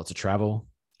off, lots of travel,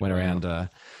 went around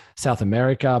South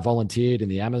America, volunteered in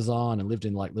the Amazon, and lived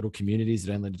in like little communities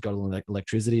that only got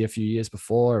electricity a few years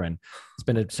before, and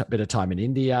spent a bit of time in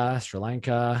India, Sri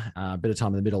Lanka, a bit of time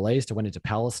in the Middle East. I went into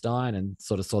Palestine and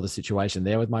sort of saw the situation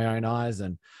there with my own eyes,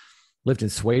 and lived in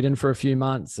Sweden for a few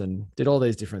months and did all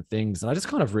these different things. And I just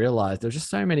kind of realized there's just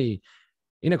so many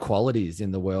inequalities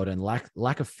in the world and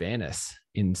lack of fairness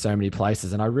in so many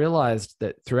places. And I realized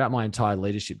that throughout my entire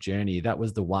leadership journey, that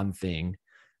was the one thing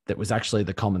that was actually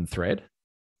the common thread.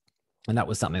 And that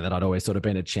was something that I'd always sort of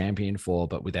been a champion for,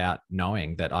 but without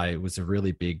knowing that I was a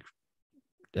really big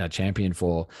champion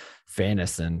for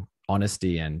fairness and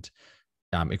honesty, and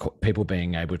people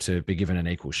being able to be given an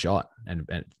equal shot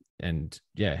and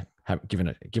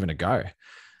given a go.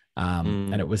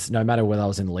 And it was, no matter whether I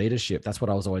was in leadership, that's what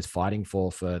I was always fighting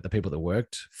for the people that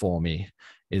worked for me,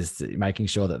 is making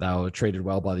sure that they were treated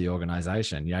well by the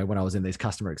organization. You know, when I was in these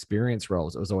customer experience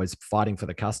roles, it was always fighting for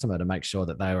the customer to make sure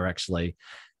that they were actually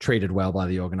treated well by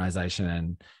the organization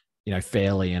and, you know,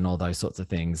 fairly and all those sorts of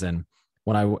things. And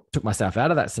when I took myself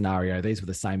out of that scenario, these were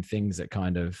the same things that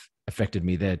kind of affected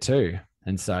me there too.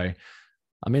 And so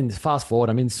fast forward,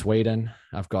 I'm in Sweden.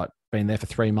 I've been there for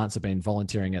 3 months. I've been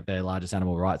volunteering at their largest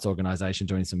animal rights organization,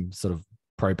 doing some sort of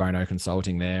pro bono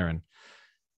consulting there. And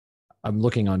I'm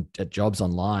looking at jobs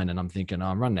online and I'm thinking, oh,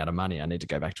 I'm running out of money. I need to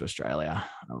go back to Australia.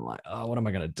 I'm like, oh, what am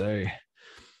I going to do?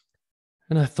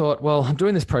 And I thought, well, I'm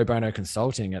doing this pro bono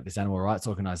consulting at this animal rights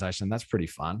organization. That's pretty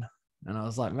fun. And I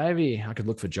was like, maybe I could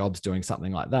look for jobs doing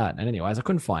something like that. And anyways, I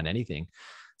couldn't find anything.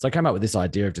 So I came up with this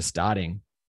idea of just starting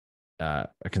a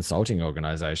consulting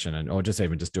organization, or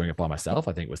just doing it by myself,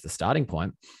 I think was the starting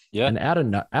point. Yeah. And out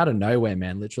of nowhere,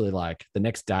 man, literally like the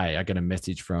next day, I get a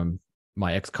message from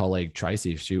my ex-colleague,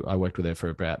 Tracy. I worked with her for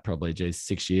about probably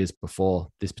 6 years before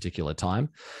this particular time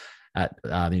at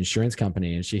the insurance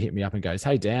company. And she hit me up and goes,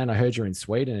 "Hey, Dan, I heard you're in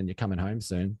Sweden and you're coming home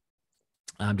soon.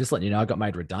 Just letting you know, I got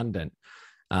made redundant.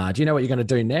 Do you know what you're going to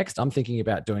do next? I'm thinking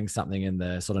about doing something in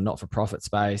the sort of not-for-profit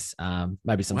space,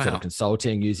 maybe some sort of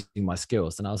consulting using my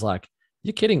skills." And I was like,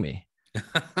 "You're kidding me."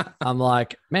 I'm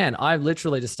like, "Man, I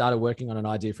literally just started working on an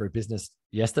idea for a business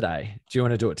yesterday. Do you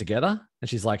want to do it together?" And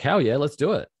she's like, "Hell yeah, let's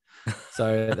do it."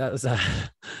 So that was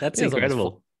that's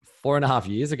incredible. 4.5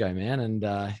 years ago, man,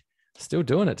 and still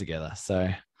doing it together. So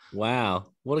wow,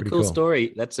 what a cool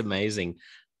story. That's amazing.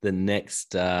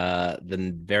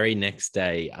 The very next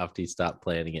day after you start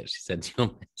planning it, she sends you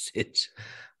a message.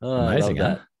 Oh, amazing, I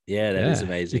love that. Yeah, that is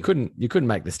amazing. You couldn't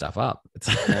make this stuff up.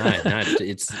 No,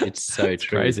 it's so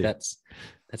true. Crazy.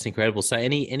 That's incredible. So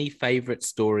any favorite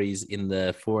stories in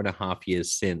the 4.5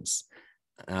 years since?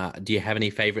 Do you have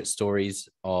any favorite stories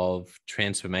of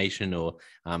transformation or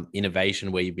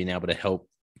innovation where you've been able to help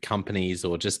companies,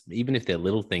 or just even if they're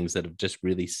little things that have just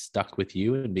really stuck with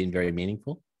you and been very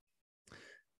meaningful?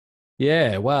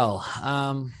 Yeah, well,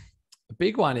 a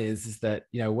big one is that,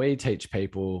 you know, we teach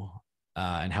people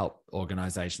and help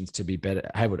organizations to be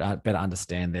able to better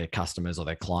understand their customers or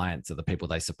their clients or the people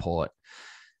they support.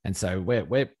 And so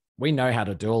we know how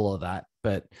to do all of that.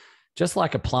 But just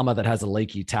like a plumber that has a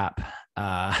leaky tap,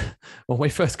 when we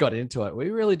first got into it, we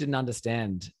really didn't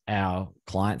understand our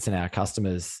clients and our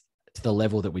customers to the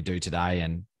level that we do today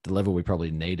and the level we probably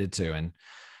needed to.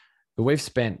 But we've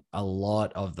spent a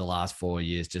lot of the last 4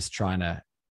 years just trying to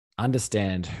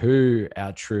understand who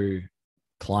our true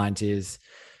client is.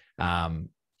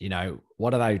 You know,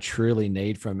 what do they truly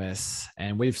need from us?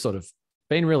 And we've sort of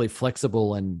been really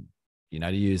flexible and, you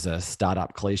know, to use a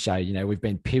startup cliche, you know, we've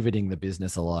been pivoting the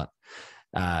business a lot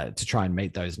to try and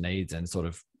meet those needs and sort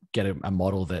of get a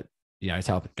model that, you know, is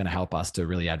going to help us to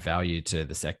really add value to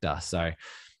the sector. So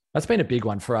that's been a big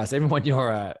one for us. Even when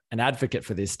you're an advocate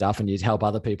for this stuff and you help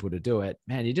other people to do it,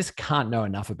 man, you just can't know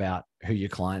enough about who your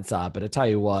clients are. But I tell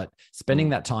you what, spending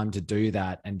that time to do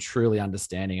that and truly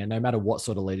understanding, and no matter what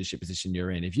sort of leadership position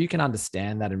you're in, if you can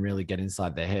understand that and really get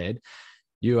inside their head,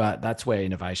 that's where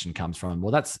innovation comes from.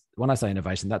 Well, that's when I say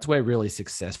innovation, that's where really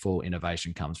successful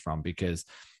innovation comes from, because,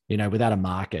 you know, without a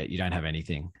market, you don't have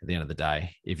anything at the end of the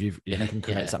day. If you can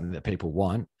create something that people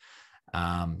want,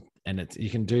 and you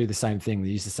can do the same thing,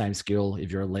 use the same skill.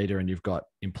 If you're a leader and you've got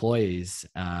employees,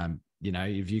 you know,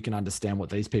 if you can understand what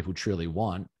these people truly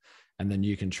want, and then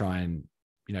you can try and,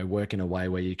 you know, work in a way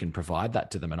where you can provide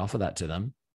that to them and offer that to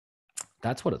them.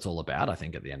 That's what it's all about, I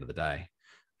think, at the end of the day.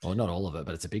 Well, not all of it,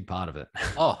 but it's a big part of it.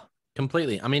 Oh,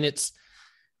 completely. I mean, it's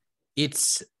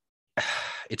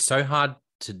so hard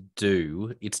to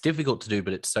do. It's difficult to do,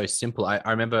 but it's so simple. I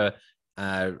remember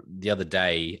the other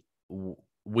day,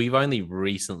 we've only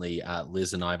recently,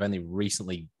 Liz and I have only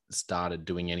recently started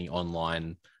doing any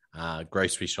online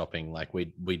grocery shopping. Like we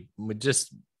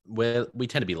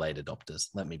tend to be late adopters.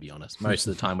 Let me be honest. Most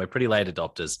of the time, we're pretty late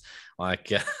adopters. Like,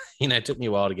 you know, it took me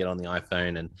a while to get on the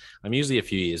iPhone, and I'm usually a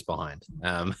few years behind.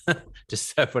 Just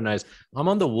so everyone knows, I'm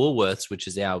on the Woolworths, which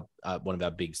is our one of our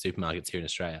big supermarkets here in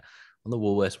Australia. On the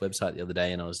Woolworths website the other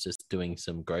day, and I was just doing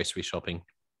some grocery shopping,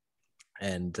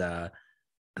 and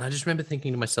I just remember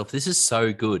thinking to myself, this is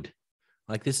so good.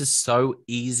 Like, this is so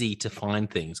easy to find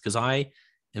things, because I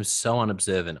am so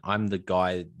unobservant. I'm the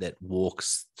guy that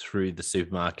walks through the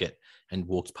supermarket and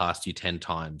walks past you 10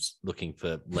 times looking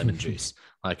for lemon juice.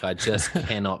 Like, I just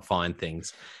cannot find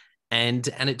things. And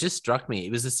it just struck me.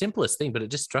 It was the simplest thing, but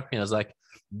it just struck me. I was like,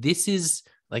 this is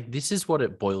what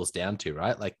it boils down to,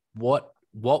 right? Like, what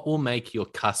what will make your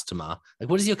customer, like,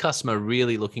 what is your customer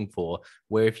really looking for?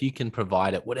 Where if you can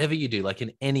provide it, whatever you do, like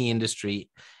in any industry,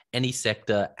 any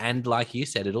sector, and like you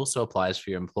said, it also applies for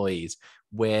your employees,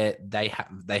 where they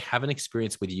have an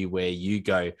experience with you where you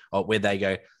go, or where they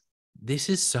go, this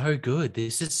is so good,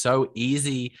 this is so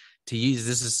easy to use,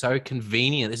 this is so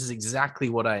convenient, this is exactly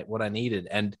what I needed.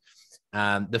 And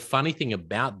the funny thing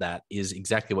about that is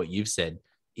exactly what you've said.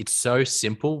 It's so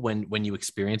simple when you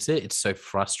experience it. It's so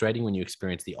frustrating when you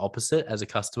experience the opposite as a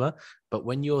customer. But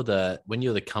when you're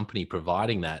the company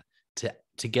providing that,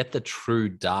 to get the true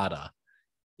data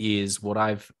is what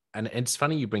and it's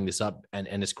funny you bring this up, and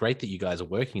it's great that you guys are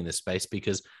working in this space,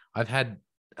 because I've had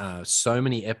so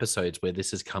many episodes where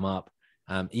this has come up.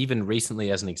 Even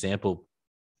recently, as an example,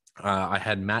 I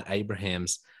had Matt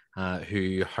Abrahams,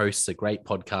 who hosts a great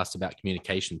podcast about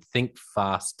communication, Think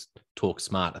Fast, Talk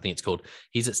Smart, I think it's called.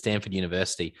 He's at Stanford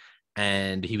University,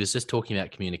 and he was just talking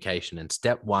about communication. And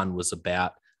step one was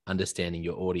about understanding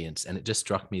your audience. And it just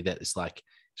struck me that it's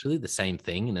really the same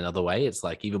thing in another way. It's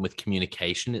like, even with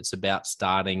communication, it's about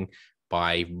starting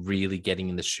by really getting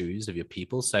in the shoes of your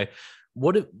people. So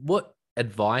what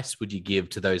advice would you give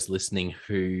to those listening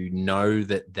who know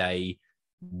that they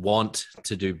want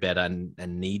to do better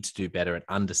and need to do better at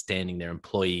understanding their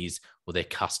employees or their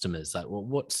customers? Like,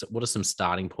 what are some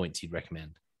starting points you'd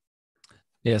recommend?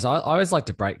 Yes, I always like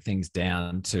to break things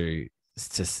down to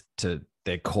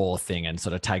their core thing and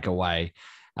sort of take away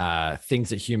things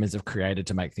that humans have created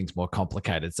to make things more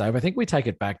complicated. So I think we take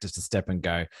it back just a step and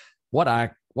go,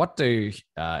 what do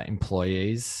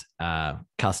employees,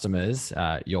 customers,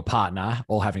 your partner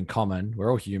all have in common?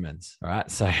 We're all humans, all right?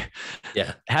 So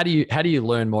yeah, how do you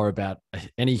learn more about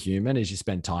any human? Is you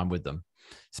spend time with them.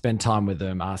 Spend time with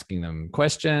them, asking them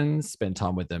questions, spend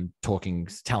time with them talking,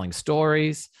 telling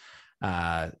stories,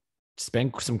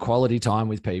 spend some quality time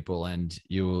with people, and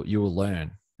you will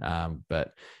learn.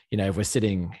 But if we're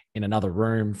sitting in another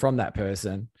room from that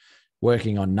person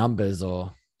working on numbers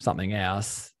or something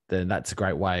else, then that's a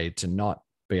great way to not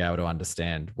be able to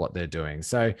understand what they're doing.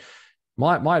 So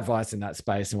my advice in that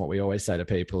space, and what we always say to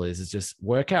people, is just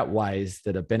work out ways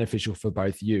that are beneficial for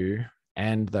both you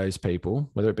and those people,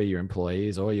 whether it be your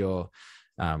employees or your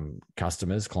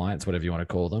customers, clients, whatever you want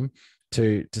to call them,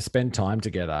 to spend time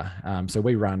together. So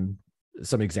we run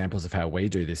some examples of how we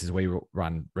do this is we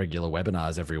run regular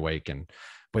webinars every week, and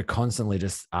we're constantly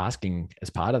just asking, as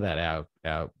part of that,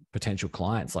 our potential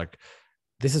clients, like,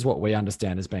 this is what we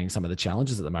understand as being some of the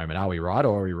challenges at the moment. Are we right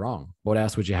or are we wrong? What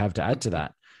else would you have to add to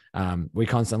that? We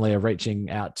constantly are reaching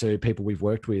out to people we've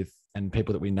worked with and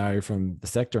people that we know from the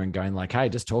sector and going like, hey,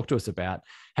 just talk to us about,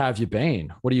 how have you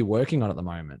been? What are you working on at the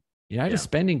moment? Just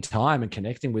spending time and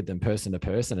connecting with them person to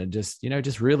person, and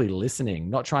just really listening,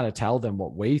 not trying to tell them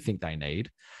what we think they need,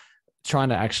 trying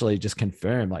to actually just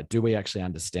confirm, like, do we actually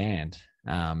understand?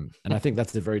 And I think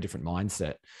that's a very different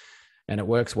mindset. And it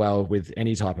works well with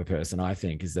any type of person, I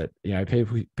think, is that,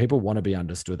 people want to be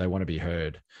understood. They want to be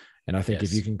heard. And I think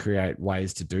if you can create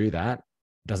ways to do that,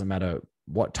 doesn't matter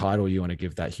what title you want to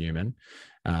give that human,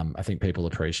 I think people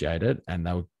appreciate it, and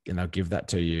they'll give that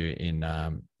to you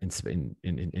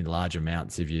in large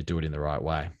amounts if you do it in the right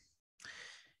way.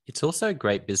 It's also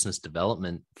great business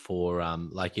development for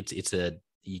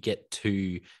you get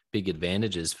two big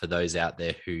advantages for those out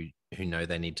there who know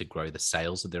they need to grow the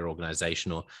sales of their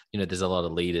organization, or there's a lot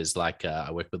of leaders, like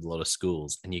I work with a lot of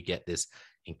schools, and you get this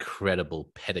incredible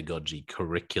pedagogy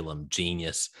curriculum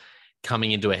genius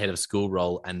coming into a head of school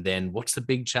role, and then what's the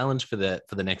big challenge for the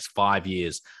next 5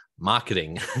 years?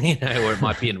 Marketing, or it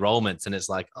might be enrollments, and it's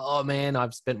like, oh man,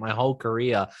 I've spent my whole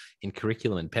career in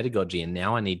curriculum and pedagogy, and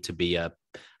now I need to be a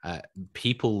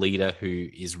people leader who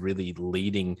is really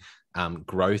leading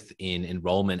growth in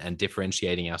enrollment and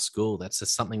differentiating our school. That's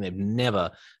just something they've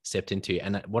never stepped into.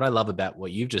 And what I love about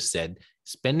what you've just said,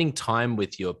 spending time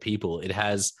with your people, it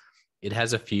has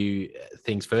a few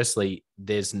things. Firstly,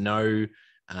 there's nothing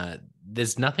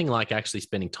like actually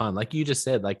spending time. Like you just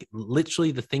said, like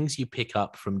literally the things you pick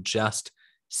up from just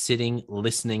sitting,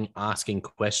 listening, asking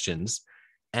questions.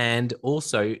 And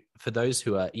also for those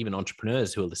who are even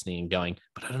entrepreneurs who are listening and going,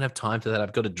 but I don't have time for that,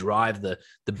 I've got to drive the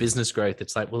business growth.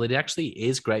 It's like, well, it actually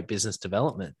is great business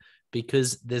development,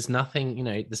 because there's nothing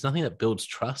that builds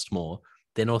trust more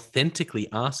than authentically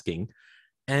asking.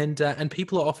 And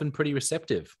people are often pretty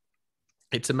receptive.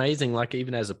 It's amazing. Like,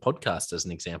 even as a podcast, as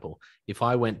an example, if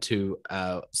I went to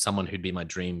someone who'd be my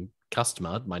dream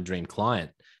customer, my dream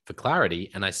client, for clarity,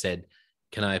 and I said,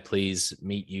 can I please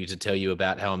meet you to tell you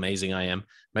about how amazing I am?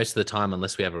 Most of the time,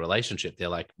 unless we have a relationship, they're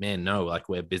like, man, no, like,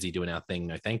 we're busy doing our thing.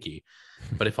 No, thank you.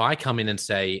 But if I come in and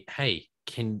say, hey,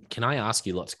 can I ask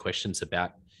you lots of questions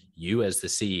about you as the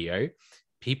CEO?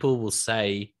 people will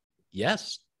say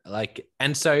yes. Like,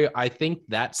 and so I think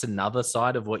that's another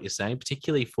side of what you're saying,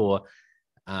 particularly for,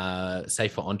 say,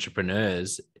 for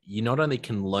entrepreneurs. You not only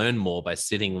can learn more by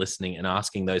sitting, listening, and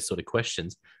asking those sort of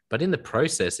questions, but in the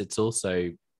process, it's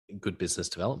also good business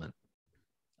development.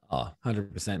 Oh,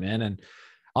 100%, man. And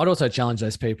I'd also challenge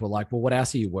those people like, well, what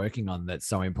else are you working on that's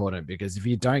so important? Because if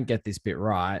you don't get this bit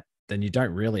right, then you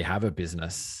don't really have a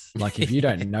business. Like if you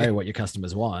don't know what your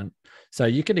customers want, so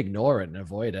you can ignore it and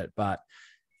avoid it. But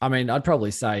I mean, I'd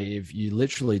probably say if you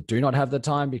literally do not have the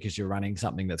time because you're running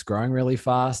something that's growing really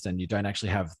fast and you don't actually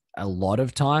have a lot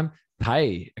of time,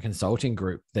 pay a consulting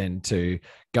group then to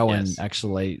go and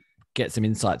actually get some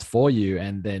insights for you.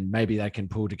 And then maybe they can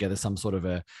pull together some sort of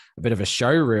a bit of a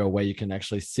show reel where you can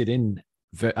actually sit in,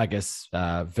 I guess,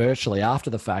 virtually after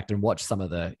the fact and watch some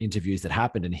of the interviews that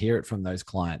happened and hear it from those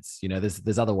clients. You know,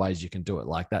 there's other ways you can do it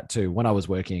like that too. When I was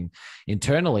working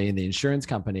internally in the insurance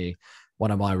company, one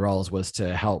of my roles was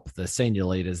to help the senior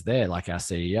leaders there, like our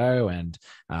CEO and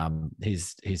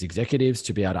his executives,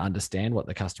 to be able to understand what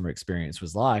the customer experience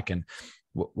was like. And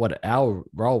what our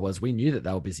role was, we knew that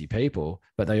they were busy people,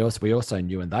 but we also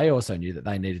knew, and they also knew that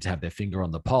they needed to have their finger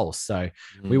on the pulse. So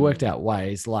we worked out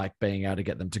ways like being able to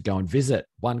get them to go and visit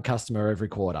one customer every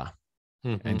quarter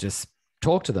and just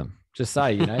talk to them. Just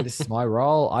say, you know, this is my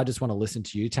role. I just want to listen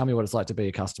to you. Tell me what it's like to be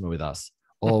a customer with us.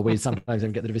 Or we sometimes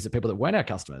even get them to visit people that weren't our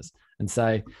customers and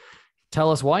say,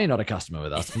 tell us why you're not a customer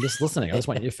with us. I'm just listening. I just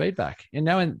want your feedback. You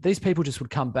know, and these people just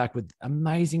would come back with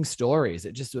amazing stories.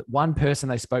 It just, one person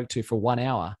they spoke to for 1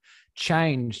 hour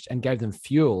changed and gave them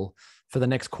fuel for the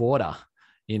next quarter,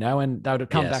 you know, and they would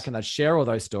come back and they'd share all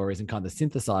those stories and kind of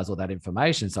synthesize all that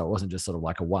information. So it wasn't just sort of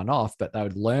like a one-off, but they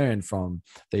would learn from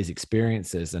these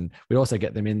experiences. And we'd also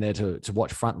get them in there to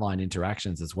watch frontline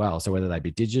interactions as well. So whether they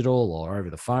be digital or over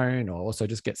the phone, or also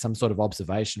just get some sort of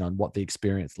observation on what the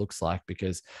experience looks like,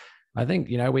 because I think,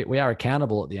 you know, we are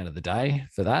accountable at the end of the day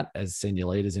for that as senior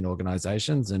leaders in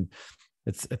organizations. And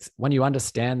it's when you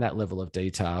understand that level of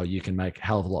detail, you can make a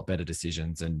hell of a lot better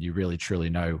decisions, and you really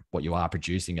truly know what you are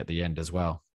producing at the end as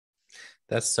well.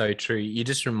 That's so true. You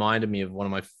just reminded me of one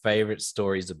of my favorite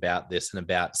stories about this and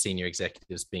about senior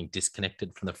executives being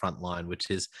disconnected from the front line,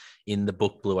 which is in the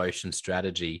book Blue Ocean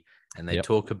Strategy. And they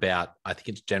talk about, I think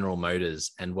it's General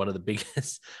Motors. And one of the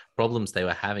biggest problems they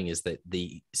were having is that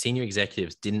the senior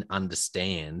executives didn't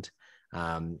understand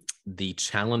the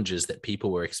challenges that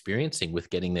people were experiencing with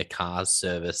getting their cars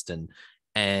serviced.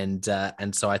 And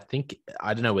so I think,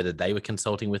 I don't know whether they were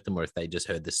consulting with them or if they just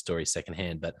heard this story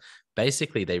secondhand, but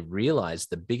basically they realized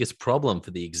the biggest problem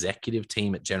for the executive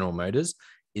team at General Motors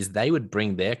is they would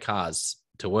bring their cars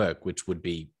to work, which would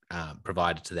be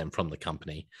provided to them from the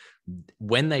company.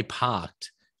 When they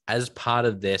parked, as part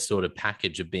of their sort of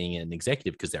package of being an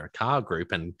executive, because they're a car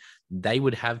group, and they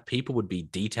would have people would be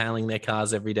detailing their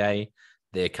cars every day.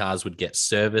 Their cars would get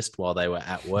serviced while they were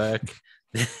at work.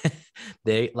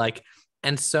 They're like,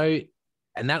 and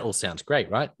that all sounds great,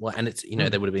 right? Well, and it's, you know,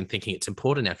 they would have been thinking it's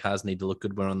important. Our cars need to look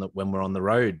good when we're on the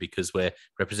road because we're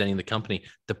representing the company.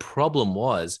 The problem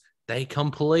was they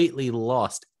completely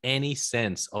lost any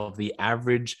sense of the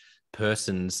average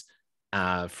person's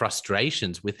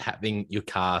frustrations with having your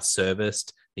car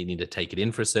serviced, needing to take it in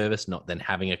for a service, not then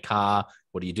having a car.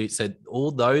 What do you do? So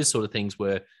all those sort of things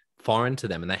were foreign to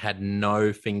them, and they had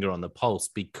no finger on the pulse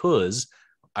because,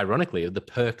 ironically, of the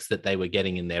perks that they were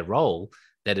getting in their role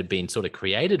that had been sort of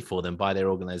created for them by their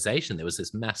organization. There was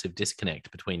this massive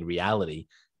disconnect between reality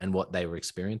and what they were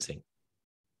experiencing.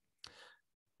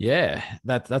 Yeah,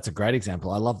 that's a great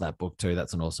example. I love that book too.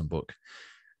 That's an awesome book.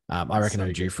 I reckon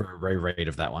I'm due for a reread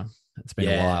of that one. It's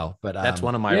been a while, but that's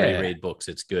one of my reread books.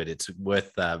 It's good. It's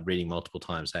worth reading multiple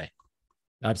times. Hey,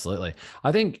 absolutely.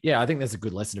 I think there's a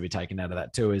good lesson to be taken out of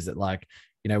that too. Is that, like,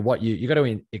 you know, what you got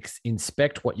to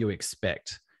inspect what you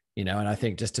expect, you know, and I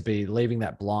think just to be leaving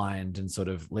that blind and sort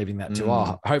of leaving that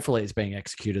to, hopefully it's being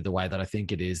executed the way that I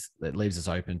think it is, that leaves us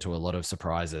open to a lot of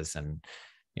surprises. And,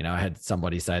 you know, I had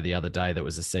somebody say the other day that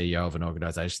was a CEO of an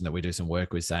organization that we do some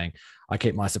work with saying, I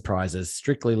keep my surprises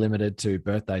strictly limited to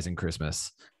birthdays and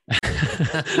Christmas. I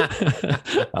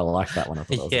like that one. I thought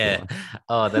that was a good one.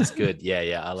 Oh, that's good.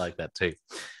 Yeah, I like that too.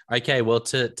 Okay, well,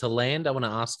 to land, I want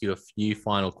to ask you a few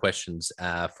final questions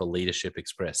for Leadership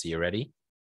Express. Are you ready?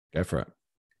 Go for it.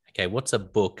 Okay, what's a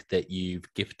book that you've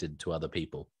gifted to other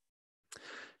people?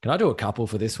 Can I do a couple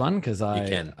for this one? Because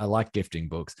I like gifting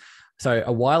books. So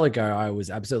a while ago, I was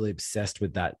absolutely obsessed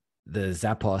with the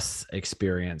Zappos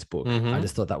experience book. I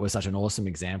just thought that was such an awesome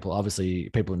example. Obviously,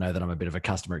 people know that I'm a bit of a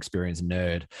customer experience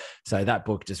nerd. So that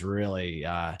book just really...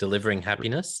 Delivering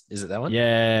Happiness? Is it that one?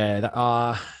 Yeah.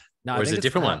 No, or is it a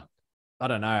different one? I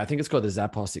don't know. I think it's called the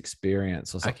Zappos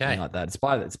Experience or something Okay. like that. It's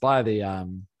by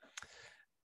the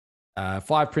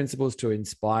 5 Principles to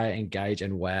Inspire, Engage,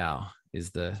 and Wow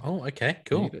is the. Oh, okay,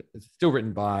 cool. It's still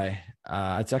written by.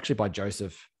 It's actually by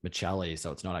Joseph Michelli,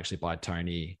 so it's not actually by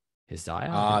Tony Hsieh. I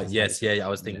think is how you Yes, say yeah, it. I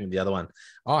was Yeah. thinking of the other one.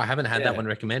 Oh, I haven't had that Yeah. one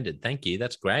recommended. Thank you.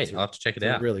 That's great. I'll have to check it It's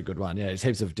a out. really good one. Yeah, it's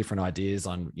heaps of different ideas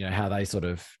on how they sort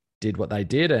of did what they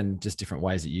did, and just different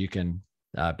ways that you can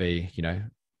be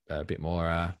a bit more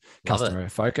Love it. customer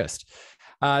focused.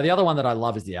 The other one that I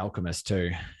love is The Alchemist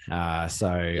too. So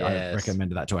I Yes.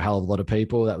 recommended that to a hell of a lot of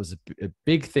people. That was a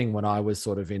big thing when I was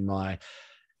sort of in my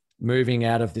moving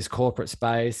out of this corporate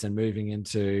space and moving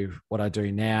into what I do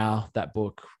now. That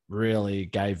book really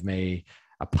gave me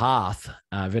a path.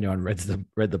 If anyone read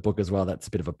the book as well, that's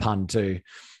a bit of a pun too.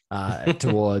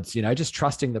 Towards just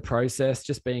trusting the process,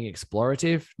 just being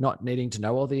explorative, not needing to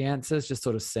know all the answers, just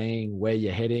sort of seeing where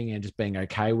you're heading and just being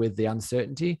okay with the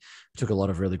uncertainty. I took a lot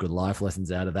of really good life lessons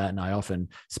out of that, and I often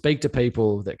speak to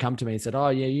people that come to me and said, "Oh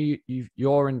yeah,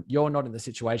 you're not in the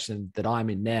situation that I'm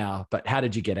in now, but how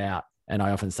did you get out?" And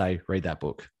I often say, "Read that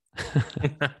book."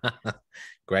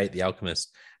 Great, The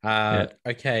Alchemist. Yeah.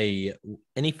 Okay,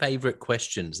 any favorite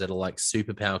questions that are like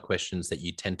superpower questions that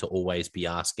you tend to always be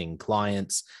asking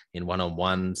clients in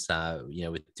one-on-ones,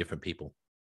 with different people?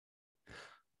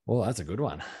 Well, that's a good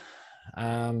one.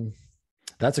 Um,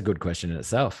 that's a good question in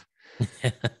itself.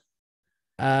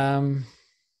 Um,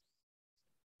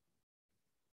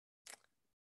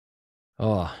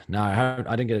 Oh no,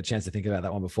 I didn't get a chance to think about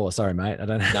that one before. Sorry, mate. I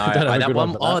don't, No, I don't have a that good one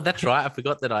one, for oh, that. that's right. I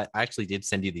forgot that I actually did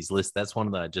send you these lists. That's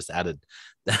one that I just added.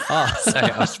 So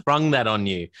I Oh, sprung that on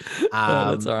you.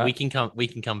 that's all We right.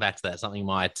 can come back to that. Something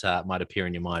might appear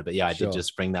in your mind, but yeah, I did Sure, just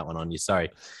spring that one on you. Sorry.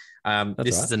 that's all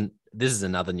right. This is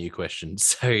another new question.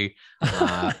 So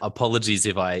apologies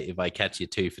if I catch you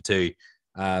two for two.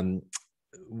 Um,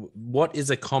 what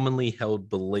is a commonly held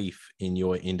belief in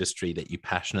your industry that you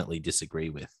passionately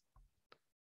disagree with?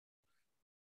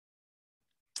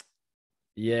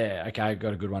 Yeah, okay, I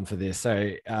got a good one for this. So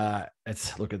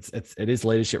it is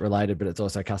leadership related, but it's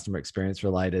also customer experience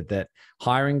related. That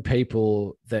hiring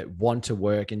people that want to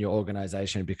work in your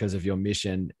organization because of your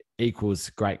mission equals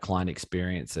great client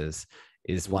experiences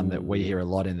is one that we Ooh. hear a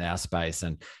lot in our space,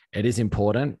 and it is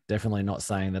important. Definitely not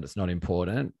saying that it's not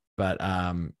important, but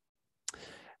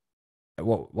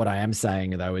what I am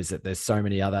saying though is that there's so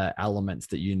many other elements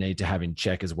that you need to have in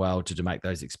check as well to make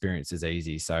those experiences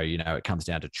easy. So it comes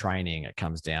down to training. It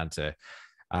comes down to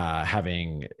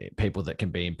having people that can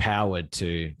be empowered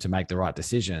to make the right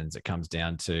decisions. It comes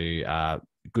down to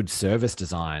good service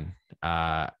design,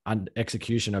 and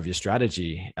execution of your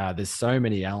strategy. There's so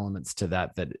many elements to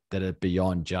that are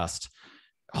beyond just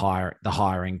the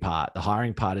hiring part. The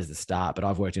hiring part is the start, but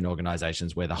I've worked in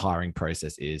organizations where the hiring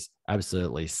process is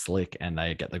absolutely slick and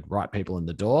they get the right people in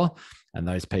the door, and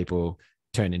those people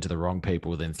turn into the wrong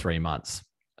people within 3 months.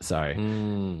 So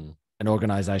an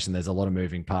organization, there's a lot of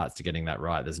moving parts to getting that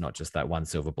right. There's not just that one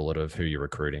silver bullet of who you're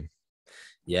recruiting.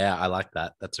 Yeah, I like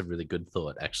that. That's a really good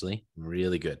thought, actually.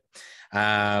 Really good.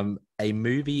 A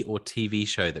movie or TV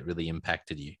show that really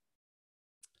impacted you?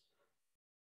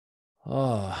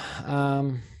 Oh,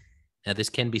 Now, this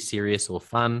can be serious or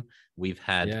fun. We've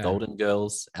had yeah. Golden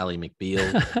Girls, Ally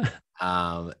McBeal,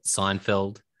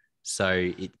 Seinfeld. So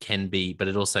it can be, but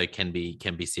it also can be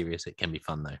serious. It can be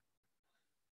fun though.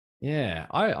 Yeah,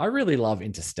 I really love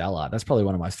Interstellar. That's probably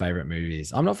one of my favorite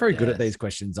movies. I'm not very good at these Yes.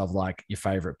 questions of like your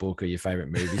favorite book or your favorite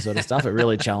movie sort of stuff. It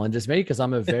really challenges me because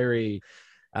I'm a very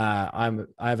I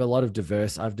have a lot of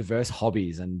I have diverse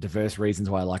hobbies and diverse reasons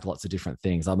why I like lots of different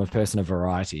things. I'm a person of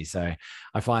variety, so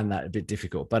I find that a bit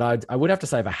difficult. But I would have to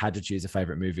say if I had to choose a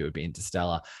favorite movie, it would be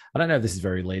Interstellar. I don't know if this is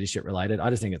very leadership related. I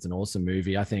just think it's an awesome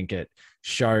movie. I think it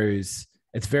shows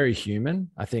it's very human.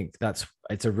 I think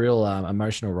it's a real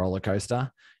emotional roller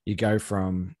coaster. You go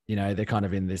from they're kind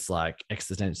of in this like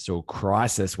existential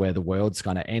crisis where the world's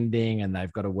kind of ending and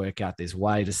they've got to work out this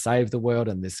way to save the world,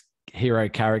 and this hero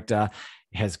character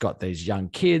has got these young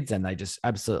kids and they just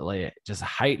absolutely just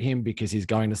hate him because he's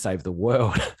going to save the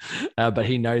world. But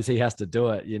he knows he has to do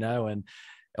it, and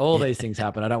all these things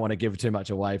happen. I don't want to give too much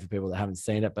away for people that haven't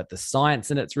seen it, but the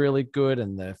science in it's really good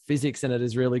and the physics in it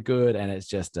is really good. And it's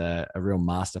just a real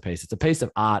masterpiece. It's a piece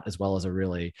of art as well as a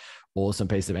really awesome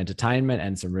piece of entertainment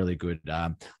and some really good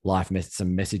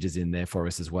some messages in there for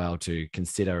us as well to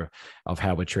consider of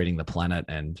how we're treating the planet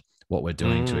and what we're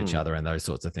doing to each other and those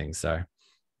sorts of things. So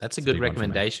That's a it's a good big one for me.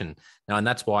 recommendation. Now, and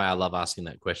that's why I love asking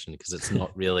that question because it's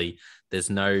not really, there's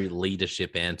no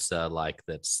leadership answer like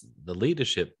that's the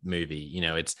leadership movie,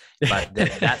 but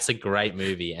that's a great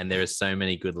movie and there are so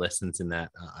many good lessons in that.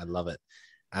 I love it.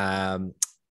 Um,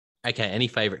 Okay, any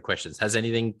favorite questions? Has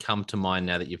anything come to mind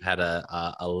now that you've had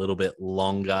a little bit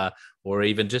longer, or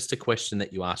even just a question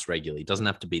that you ask regularly? It doesn't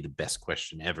have to be the best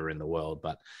question ever in the world,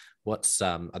 but what's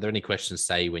are there any questions,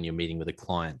 say, when you're meeting with a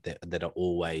client that are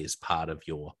always part of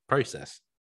your process?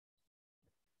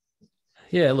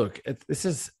 Yeah, look, this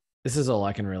is all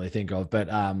I can really think of, but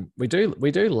we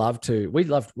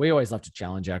always love to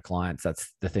challenge our clients.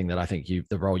 That's the thing that I think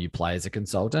the role you play as a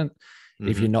consultant.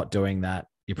 If you're not doing that,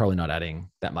 you're probably not adding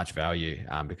that much value,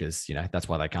 because that's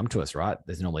why they come to us, right?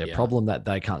 There's normally a problem that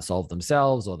they can't solve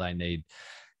themselves, or they need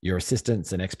your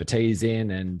assistance and expertise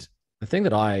in. And the thing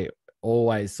that I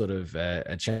always sort of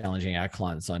are challenging our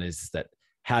clients on is that,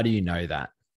 how do you know that?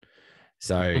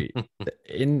 So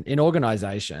in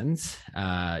organizations,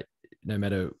 no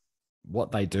matter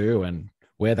what they do and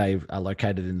where they are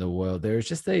located in the world, there's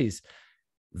just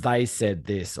they said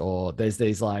this, or there's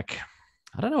these, like,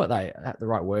 I don't know what the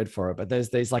right word for it, but there's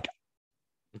these, like,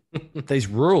 these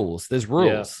rules. There's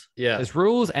rules. Yeah. There's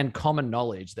rules and common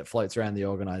knowledge that floats around the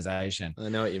organization. I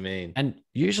know what you mean. And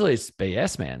usually it's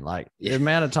BS, man. Like, the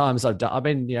amount of times I've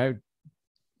been,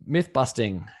 myth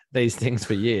busting these things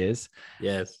for years.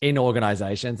 Yes. In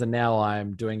organizations. And now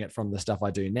I'm doing it from the stuff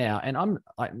I do now. And I'm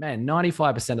like, man,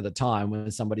 95% of the time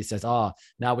when somebody says, oh,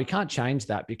 no, we can't change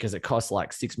that because it costs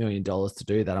like $6 million to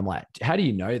do that, I'm like, how do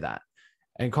you know that?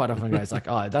 And quite often goes like,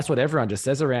 oh, that's what everyone just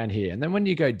says around here. And then when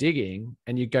you go digging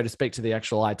and you go to speak to the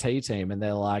actual IT team, and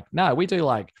they're like, no, we do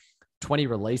like 20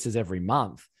 releases every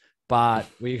month. But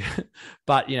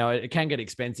it can get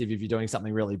expensive if you're doing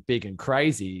something really big and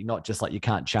crazy, not just like you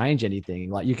can't change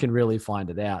anything, like you can really find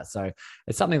it out. So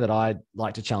it's something that I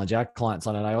like to challenge our clients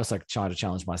on. And I also try to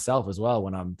challenge myself as well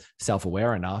when I'm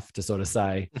self-aware enough to sort of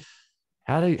say,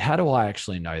 how do I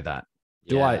actually know that?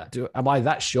 Am I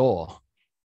that sure?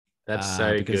 That's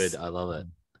so good. I love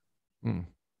it.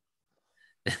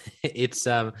 It's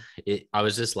I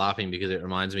was just laughing because it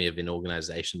reminds me of, in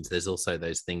organizations, there's also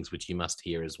those things which you must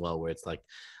hear as well, where it's like,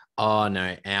 oh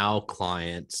no, our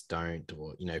clients don't,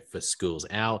 or for schools,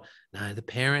 the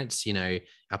parents,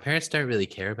 our parents don't really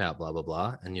care about blah blah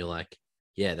blah. And you're like,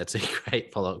 yeah, that's a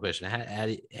great follow-up question. How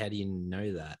do you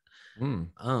know that?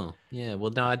 Oh yeah,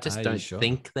 well no, I just don't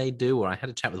think they do. Or I had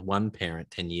a chat with one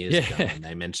parent 10 years ago, and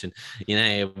they mentioned,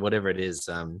 whatever it is.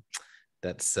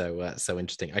 That's so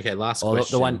interesting. Okay, last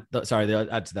question. The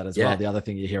add to that as well. The other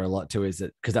thing you hear a lot too is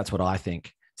that, because that's what I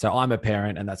think. So I'm a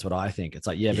parent and that's what I think. It's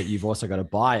like, yeah, but you've also got a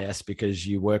bias because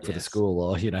you work for the school,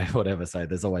 or, whatever. So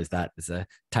there's always that. It's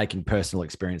taking personal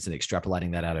experience and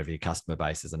extrapolating that out over your customer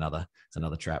base is another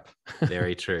trap.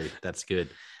 Very true. That's good.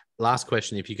 Last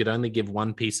question. If you could only give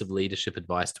one piece of leadership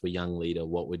advice to a young leader,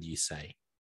 what would you say?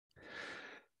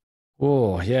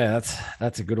 Oh, yeah,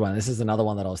 that's a good one. This is another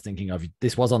one that I was thinking of.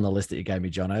 This was on the list that you gave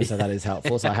me, Jono, so that is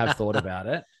helpful. So I have thought about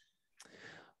it.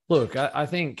 Look, I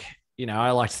think, I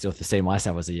like to still see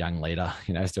myself as a young leader.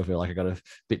 I still feel like I got a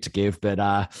bit to give. But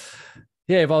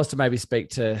if I was to maybe speak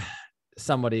to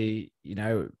somebody,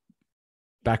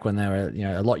 back when they were,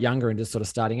 a lot younger and just sort of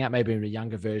starting out, maybe in a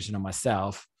younger version of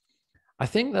myself, I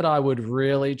think that I would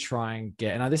really try and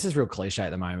get, and this is real cliche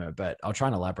at the moment, but I'll try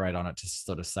and elaborate on it to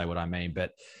sort of say what I mean.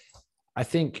 But I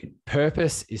think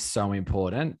purpose is so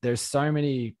important. There's so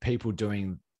many people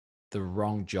doing the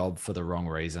wrong job for the wrong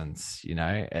reasons.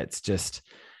 It's just,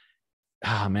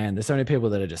 oh man, there's so many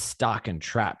people that are just stuck and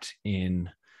trapped in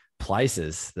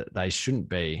places that they shouldn't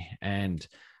be. And,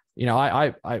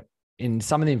 I in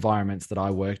some of the environments that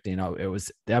I worked in, it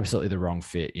was absolutely the wrong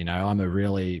fit. I'm a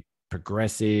really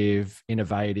progressive,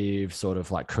 innovative, sort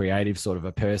of like creative sort of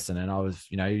a person. And I was,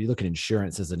 you look at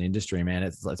insurance as an industry, man,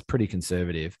 it's pretty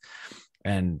conservative.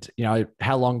 And,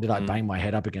 how long did I bang my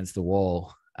head up against the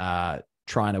wall,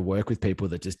 trying to work with people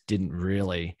that just didn't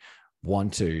really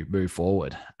want to move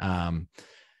forward? I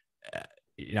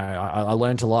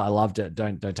learned a lot. I loved it.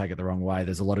 Don't take it the wrong way.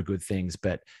 There's a lot of good things,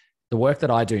 but the work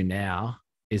that I do now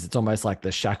is, it's almost like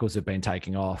the shackles have been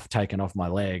taken off my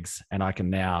legs, and I can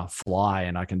now fly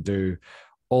and I can do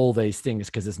all these things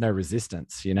because there's no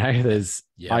resistance.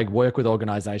 I work with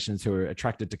organizations who are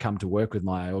attracted to come to work with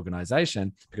my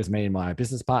organization because me and my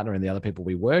business partner and the other people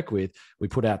we work with, we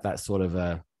put out that sort of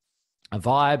a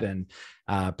vibe,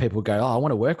 and people go, oh, I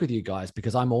want to work with you guys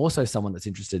because I'm also someone that's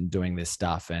interested in doing this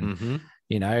stuff. And,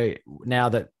 now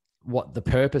that what the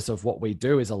purpose of what we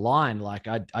do is aligned, like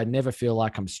I never feel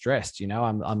like I'm stressed.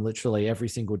 I'm literally, every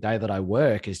single day that I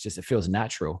work is just, it feels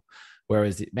natural.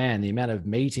 Whereas, man, the amount of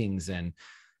meetings and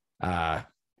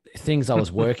things I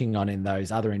was working on in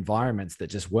those other environments that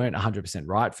just weren't 100%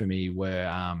 right for me were,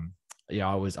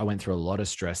 I went through a lot of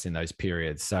stress in those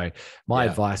periods. So my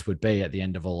advice would be, at the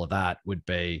end of all of that, would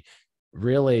be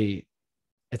really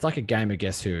it's like a game of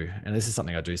guess who. And this is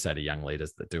something I do say to young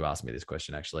leaders that do ask me this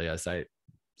question. Actually, I say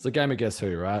it's a game of guess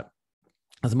who, right?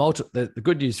 There's the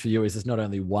good news for you is there's not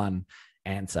only one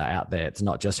answer out there. It's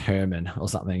not just Herman or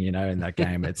something, in that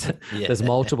game. It's Yeah. There's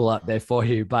multiple up there for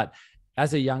you. But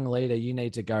as a young leader, you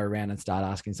need to go around and start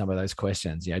asking some of those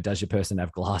questions. Does your person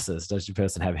have glasses? Does your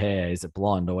person have hair? Is it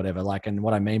blonde or whatever? And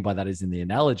what I mean by that is, in the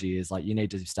analogy, is you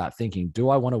need to start thinking, do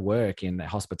I want to work in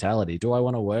hospitality? Do I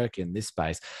want to work in this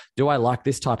space? Do I like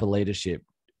this type of leadership?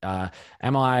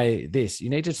 Am I this?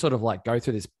 You need to sort of go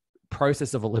through this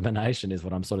process of elimination, is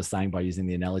what I'm sort of saying by using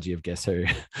the analogy of guess who.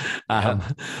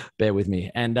 Bear with me.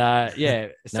 And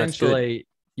essentially,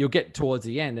 you'll get towards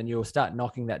the end and you'll start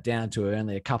knocking that down to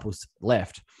only a couple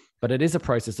left. But it is a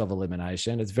process of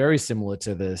elimination. It's very similar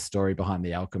to the story behind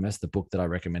The Alchemist, the book that I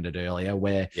recommended earlier,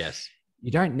 where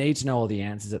you don't need to know all the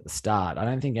answers at the start. I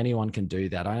don't think anyone can do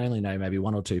that. I only know maybe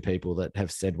one or two people that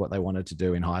have said what they wanted to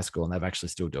do in high school and they've actually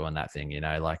still doing that thing,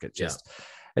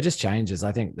 it just changes.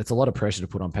 I think that's a lot of pressure to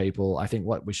put on people. I think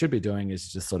what we should be doing is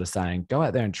just sort of saying, go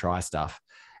out there and try stuff,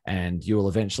 and you will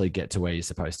eventually get to where you're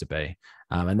supposed to be.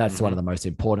 And that's one of the most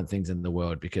important things in the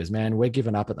world, because, man, we're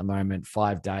giving up at the moment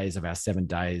 5 days of our 7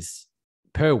 days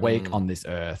per week on this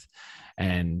earth.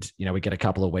 And, we get a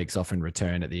couple of weeks off in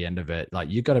return at the end of it.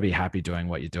 You've got to be happy doing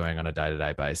what you're doing on a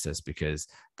day-to-day basis, because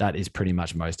that is pretty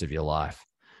much most of your life.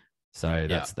 So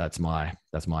that's my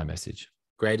message.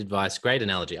 Great advice. Great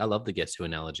analogy. I love the guess who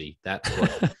analogy. That's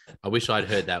what I wish I'd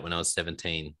heard that when I was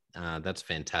 17. That's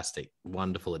fantastic.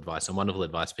 Wonderful advice, and wonderful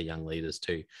advice for young leaders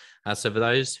too. So for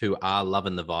those who are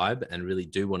loving the vibe and really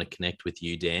do want to connect with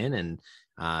you, Dan, and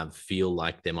feel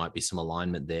like there might be some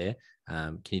alignment there,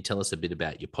 can you tell us a bit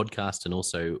about your podcast and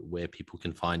also where people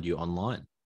can find you online?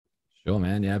 Sure,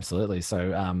 man. Yeah, absolutely. So,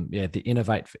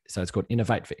 so it's called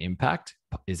Innovate for Impact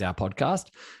is our podcast.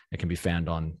 It can be found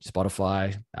on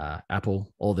Spotify,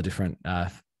 Apple, all the different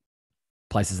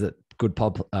places that good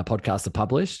podcasts are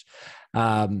published.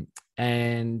 And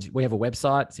we have a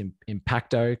website. It's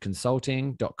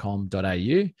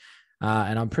impactoconsulting.com.au.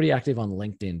 And I'm pretty active on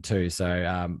LinkedIn too.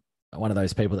 So, one of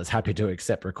those people that's happy to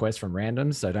accept requests from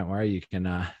randoms. So don't worry, you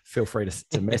can feel free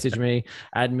to message me,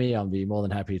 add me. I'll be more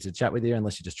than happy to chat with you,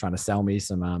 unless you're just trying to sell me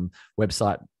some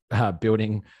website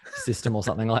building system or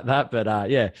something like that. But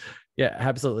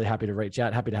absolutely happy to reach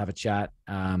out, happy to have a chat.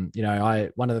 One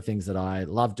of the things that I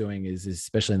love doing is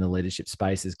especially in the leadership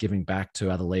space, is giving back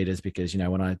to other leaders, because,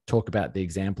 when I talk about the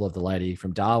example of the lady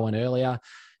from Darwin earlier,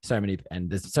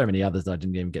 there's so many others that I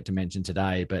didn't even get to mention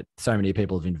today, but so many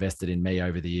people have invested in me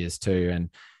over the years too, and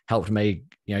helped me,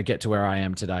 get to where I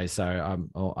am today. So I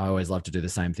always love to do the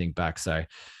same thing back. So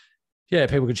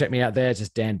people can check me out there,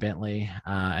 just Dan Bentley.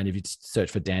 And if you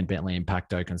search for Dan Bentley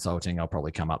Impacto Consulting, I'll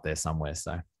probably come up there somewhere.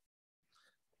 So.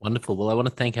 Wonderful. Well, I want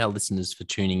to thank our listeners for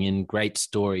tuning in. Great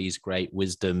stories, great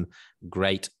wisdom,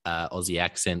 great Aussie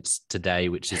accents today,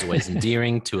 which is always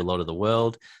endearing to a lot of the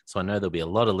world. So I know there'll be a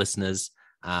lot of listeners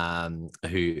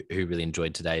who really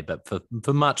enjoyed today, but for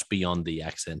much beyond the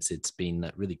accents, it's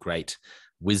been really great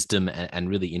wisdom and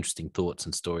really interesting thoughts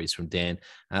and stories from Dan.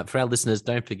 For our listeners,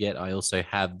 don't forget, I also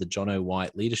have the John O.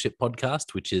 White Leadership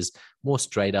Podcast, which is more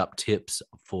straight up tips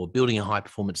for building a high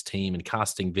performance team and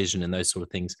casting vision and those sort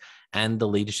of things. And the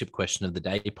Leadership Question of the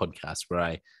Day podcast, where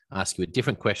I ask you a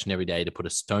different question every day to put a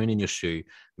stone in your shoe,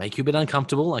 make you a bit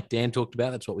uncomfortable, like Dan talked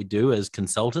about. That's what we do as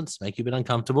consultants, make you a bit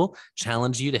uncomfortable,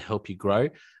 challenge you to help you grow.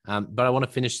 But I want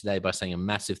to finish today by saying a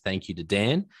massive thank you to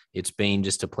Dan. It's been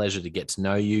just a pleasure to get to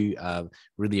know you.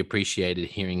 Really appreciated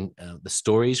hearing the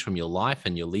stories from your life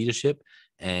and your leadership.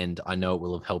 And I know it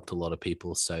will have helped a lot of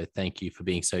people. So thank you for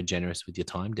being so generous with your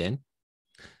time, Dan.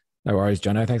 No worries,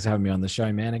 Jono. Thanks for having me on the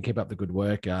show, man, and keep up the good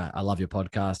work. I love your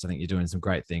podcast. I think you're doing some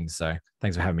great things. So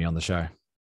thanks for having me on the show.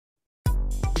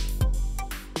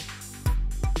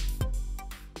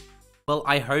 Well,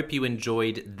 I hope you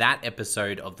enjoyed that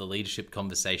episode of the Leadership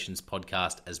Conversations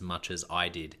podcast as much as I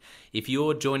did. If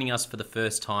you're joining us for the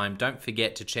first time, don't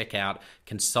forget to check out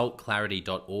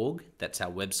consultclarity.org. That's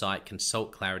our website,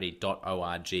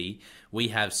 consultclarity.org. We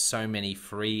have so many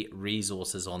free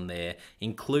resources on there,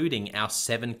 including our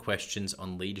 7 Questions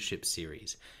on Leadership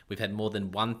series. We've had more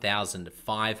than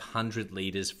 1,500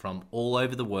 leaders from all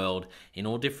over the world in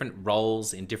all different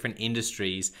roles, in different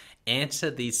industries,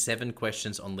 answer these 7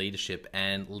 questions on leadership,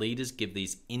 and leaders give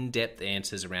these in-depth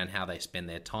answers around how they spend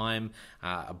their time,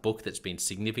 a book that's been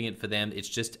significant for them. It's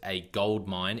just a gold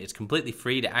mine. It's completely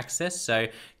free to access, so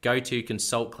go to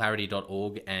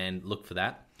consultclarity.org and look for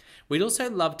that. We'd also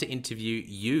love to interview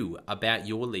you about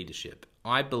your leadership.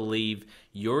 I believe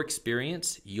your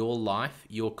experience, your life,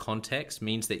 your context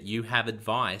means that you have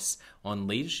advice on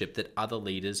leadership that other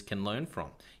leaders can learn from.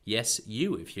 Yes,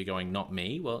 you. If you're going, not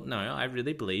me, well, no, I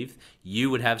really believe you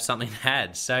would have something to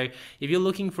add. So if you're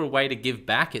looking for a way to give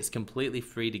back, it's completely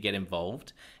free to get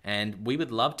involved. And we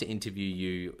would love to interview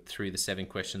you through the 7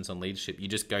 questions on leadership. You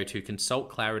just go to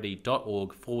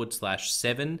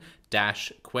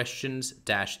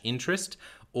consultclarity.org/7-questions-interest,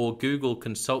 or Google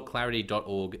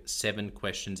consultclarity.org 7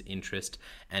 questions interest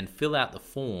and fill out the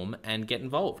form and get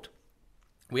involved.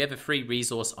 We have a free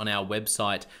resource on our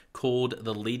website called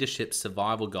the Leadership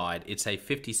Survival Guide. It's a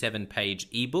 57-page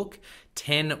ebook,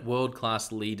 10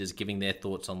 world-class leaders giving their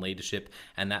thoughts on leadership,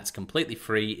 and that's completely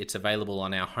free. It's available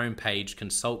on our homepage,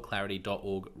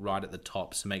 consultclarity.org, right at the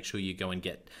top, so make sure you go and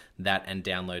get that and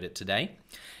download it today.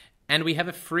 And we have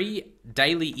a free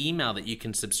daily email that you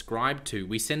can subscribe to.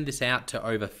 We send this out to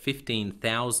over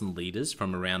 15,000 leaders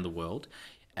from around the world.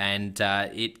 And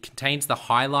it contains the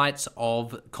highlights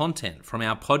of content from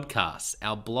our podcasts,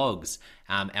 our blogs,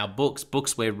 our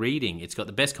books we're reading. It's got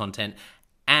the best content,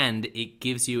 and it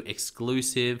gives you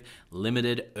exclusive,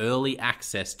 limited, early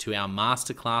access to our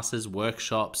masterclasses,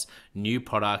 workshops, new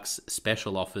products,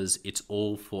 special offers. It's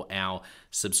all for our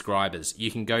subscribers.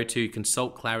 You can go to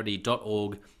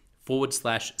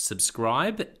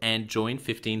consultclarity.org/subscribe and join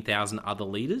 15,000 other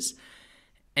leaders.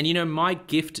 And you know, my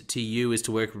gift to you is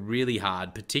to work really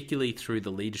hard, particularly through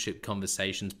the Leadership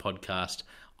Conversations podcast.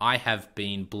 I have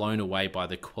been blown away by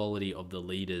the quality of the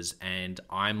leaders, and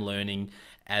I'm learning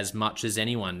as much as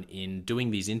anyone in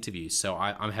doing these interviews. So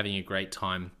I'm having a great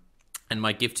time. And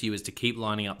my gift to you is to keep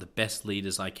lining up the best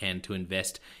leaders I can to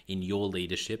invest in your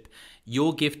leadership.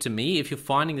 Your gift to me, if you're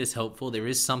finding this helpful, there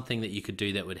is something that you could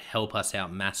do that would help us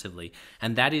out massively.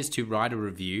 And that is to write a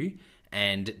review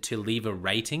and to leave a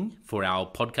rating for our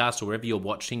podcast or wherever you're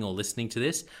watching or listening to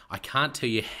this. I can't tell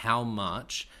you how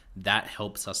much that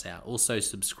helps us out. Also,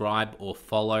 subscribe or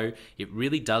follow. It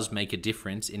really does make a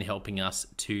difference in helping us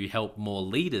to help more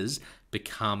leaders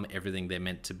become everything they're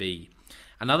meant to be.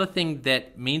 Another thing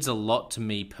that means a lot to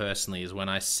me personally is when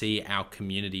I see our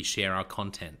community share our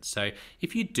content. So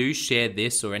if you do share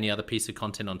this or any other piece of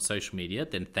content on social media,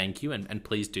 then thank you, and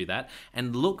please do that.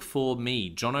 And look for me,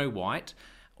 John O'White,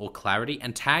 or Clarity,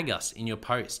 and tag us in your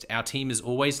post. Our team is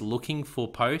always looking for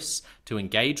posts to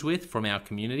engage with from our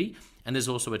community, and there's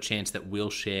also a chance that we'll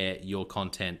share your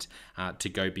content to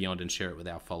go beyond and share it with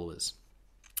our followers.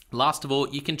 Last of all,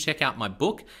 you can check out my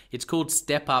book. It's called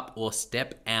Step Up or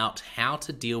Step Out: How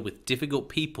to Deal with Difficult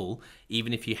People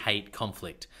Even If You Hate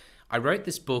Conflict. I wrote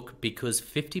this book because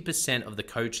 50% of the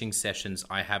coaching sessions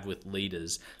I have with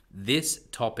leaders, this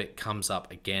topic comes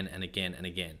up again and again and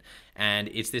again. And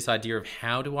it's this idea of,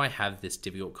 how do I have this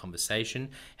difficult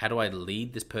conversation? How do I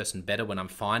lead this person better when I'm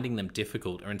finding them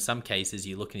difficult? Or in some cases,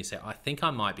 you look and you say, I think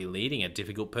I might be leading a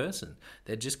difficult person.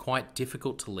 They're just quite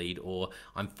difficult to lead, or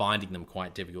I'm finding them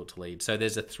quite difficult to lead. So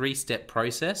there's a 3-step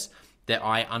process that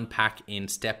I unpack in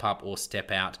Step Up or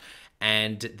Step Out.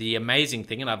 And the amazing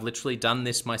thing, and I've literally done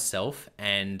this myself,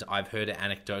 and I've heard it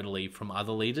anecdotally from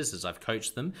other leaders as I've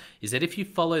coached them, is that if you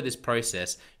follow this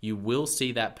process, you will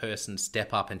see that person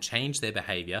step up and change their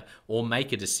behavior or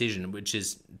make a decision, which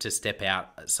is to step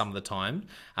out some of the time.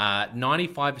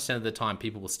 95% of the time,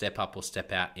 people will step up or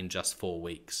step out in just 4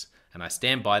 weeks. And I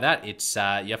stand by that. It's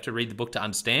you have to read the book to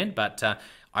understand, but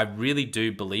I really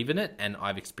do believe in it, and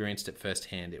I've experienced it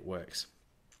firsthand. It works.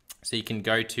 So you can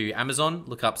go to Amazon,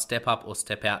 look up Step Up or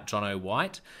Step Out John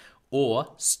O'White,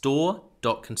 or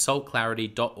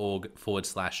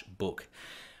store.consultclarity.org/book.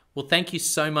 Well, thank you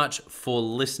so much for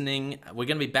listening. We're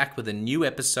going to be back with a new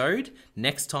episode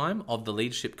next time of the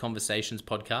Leadership Conversations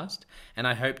podcast. And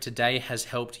I hope today has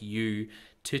helped you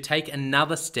to take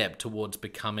another step towards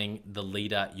becoming the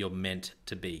leader you're meant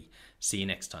to be. See you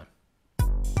next time.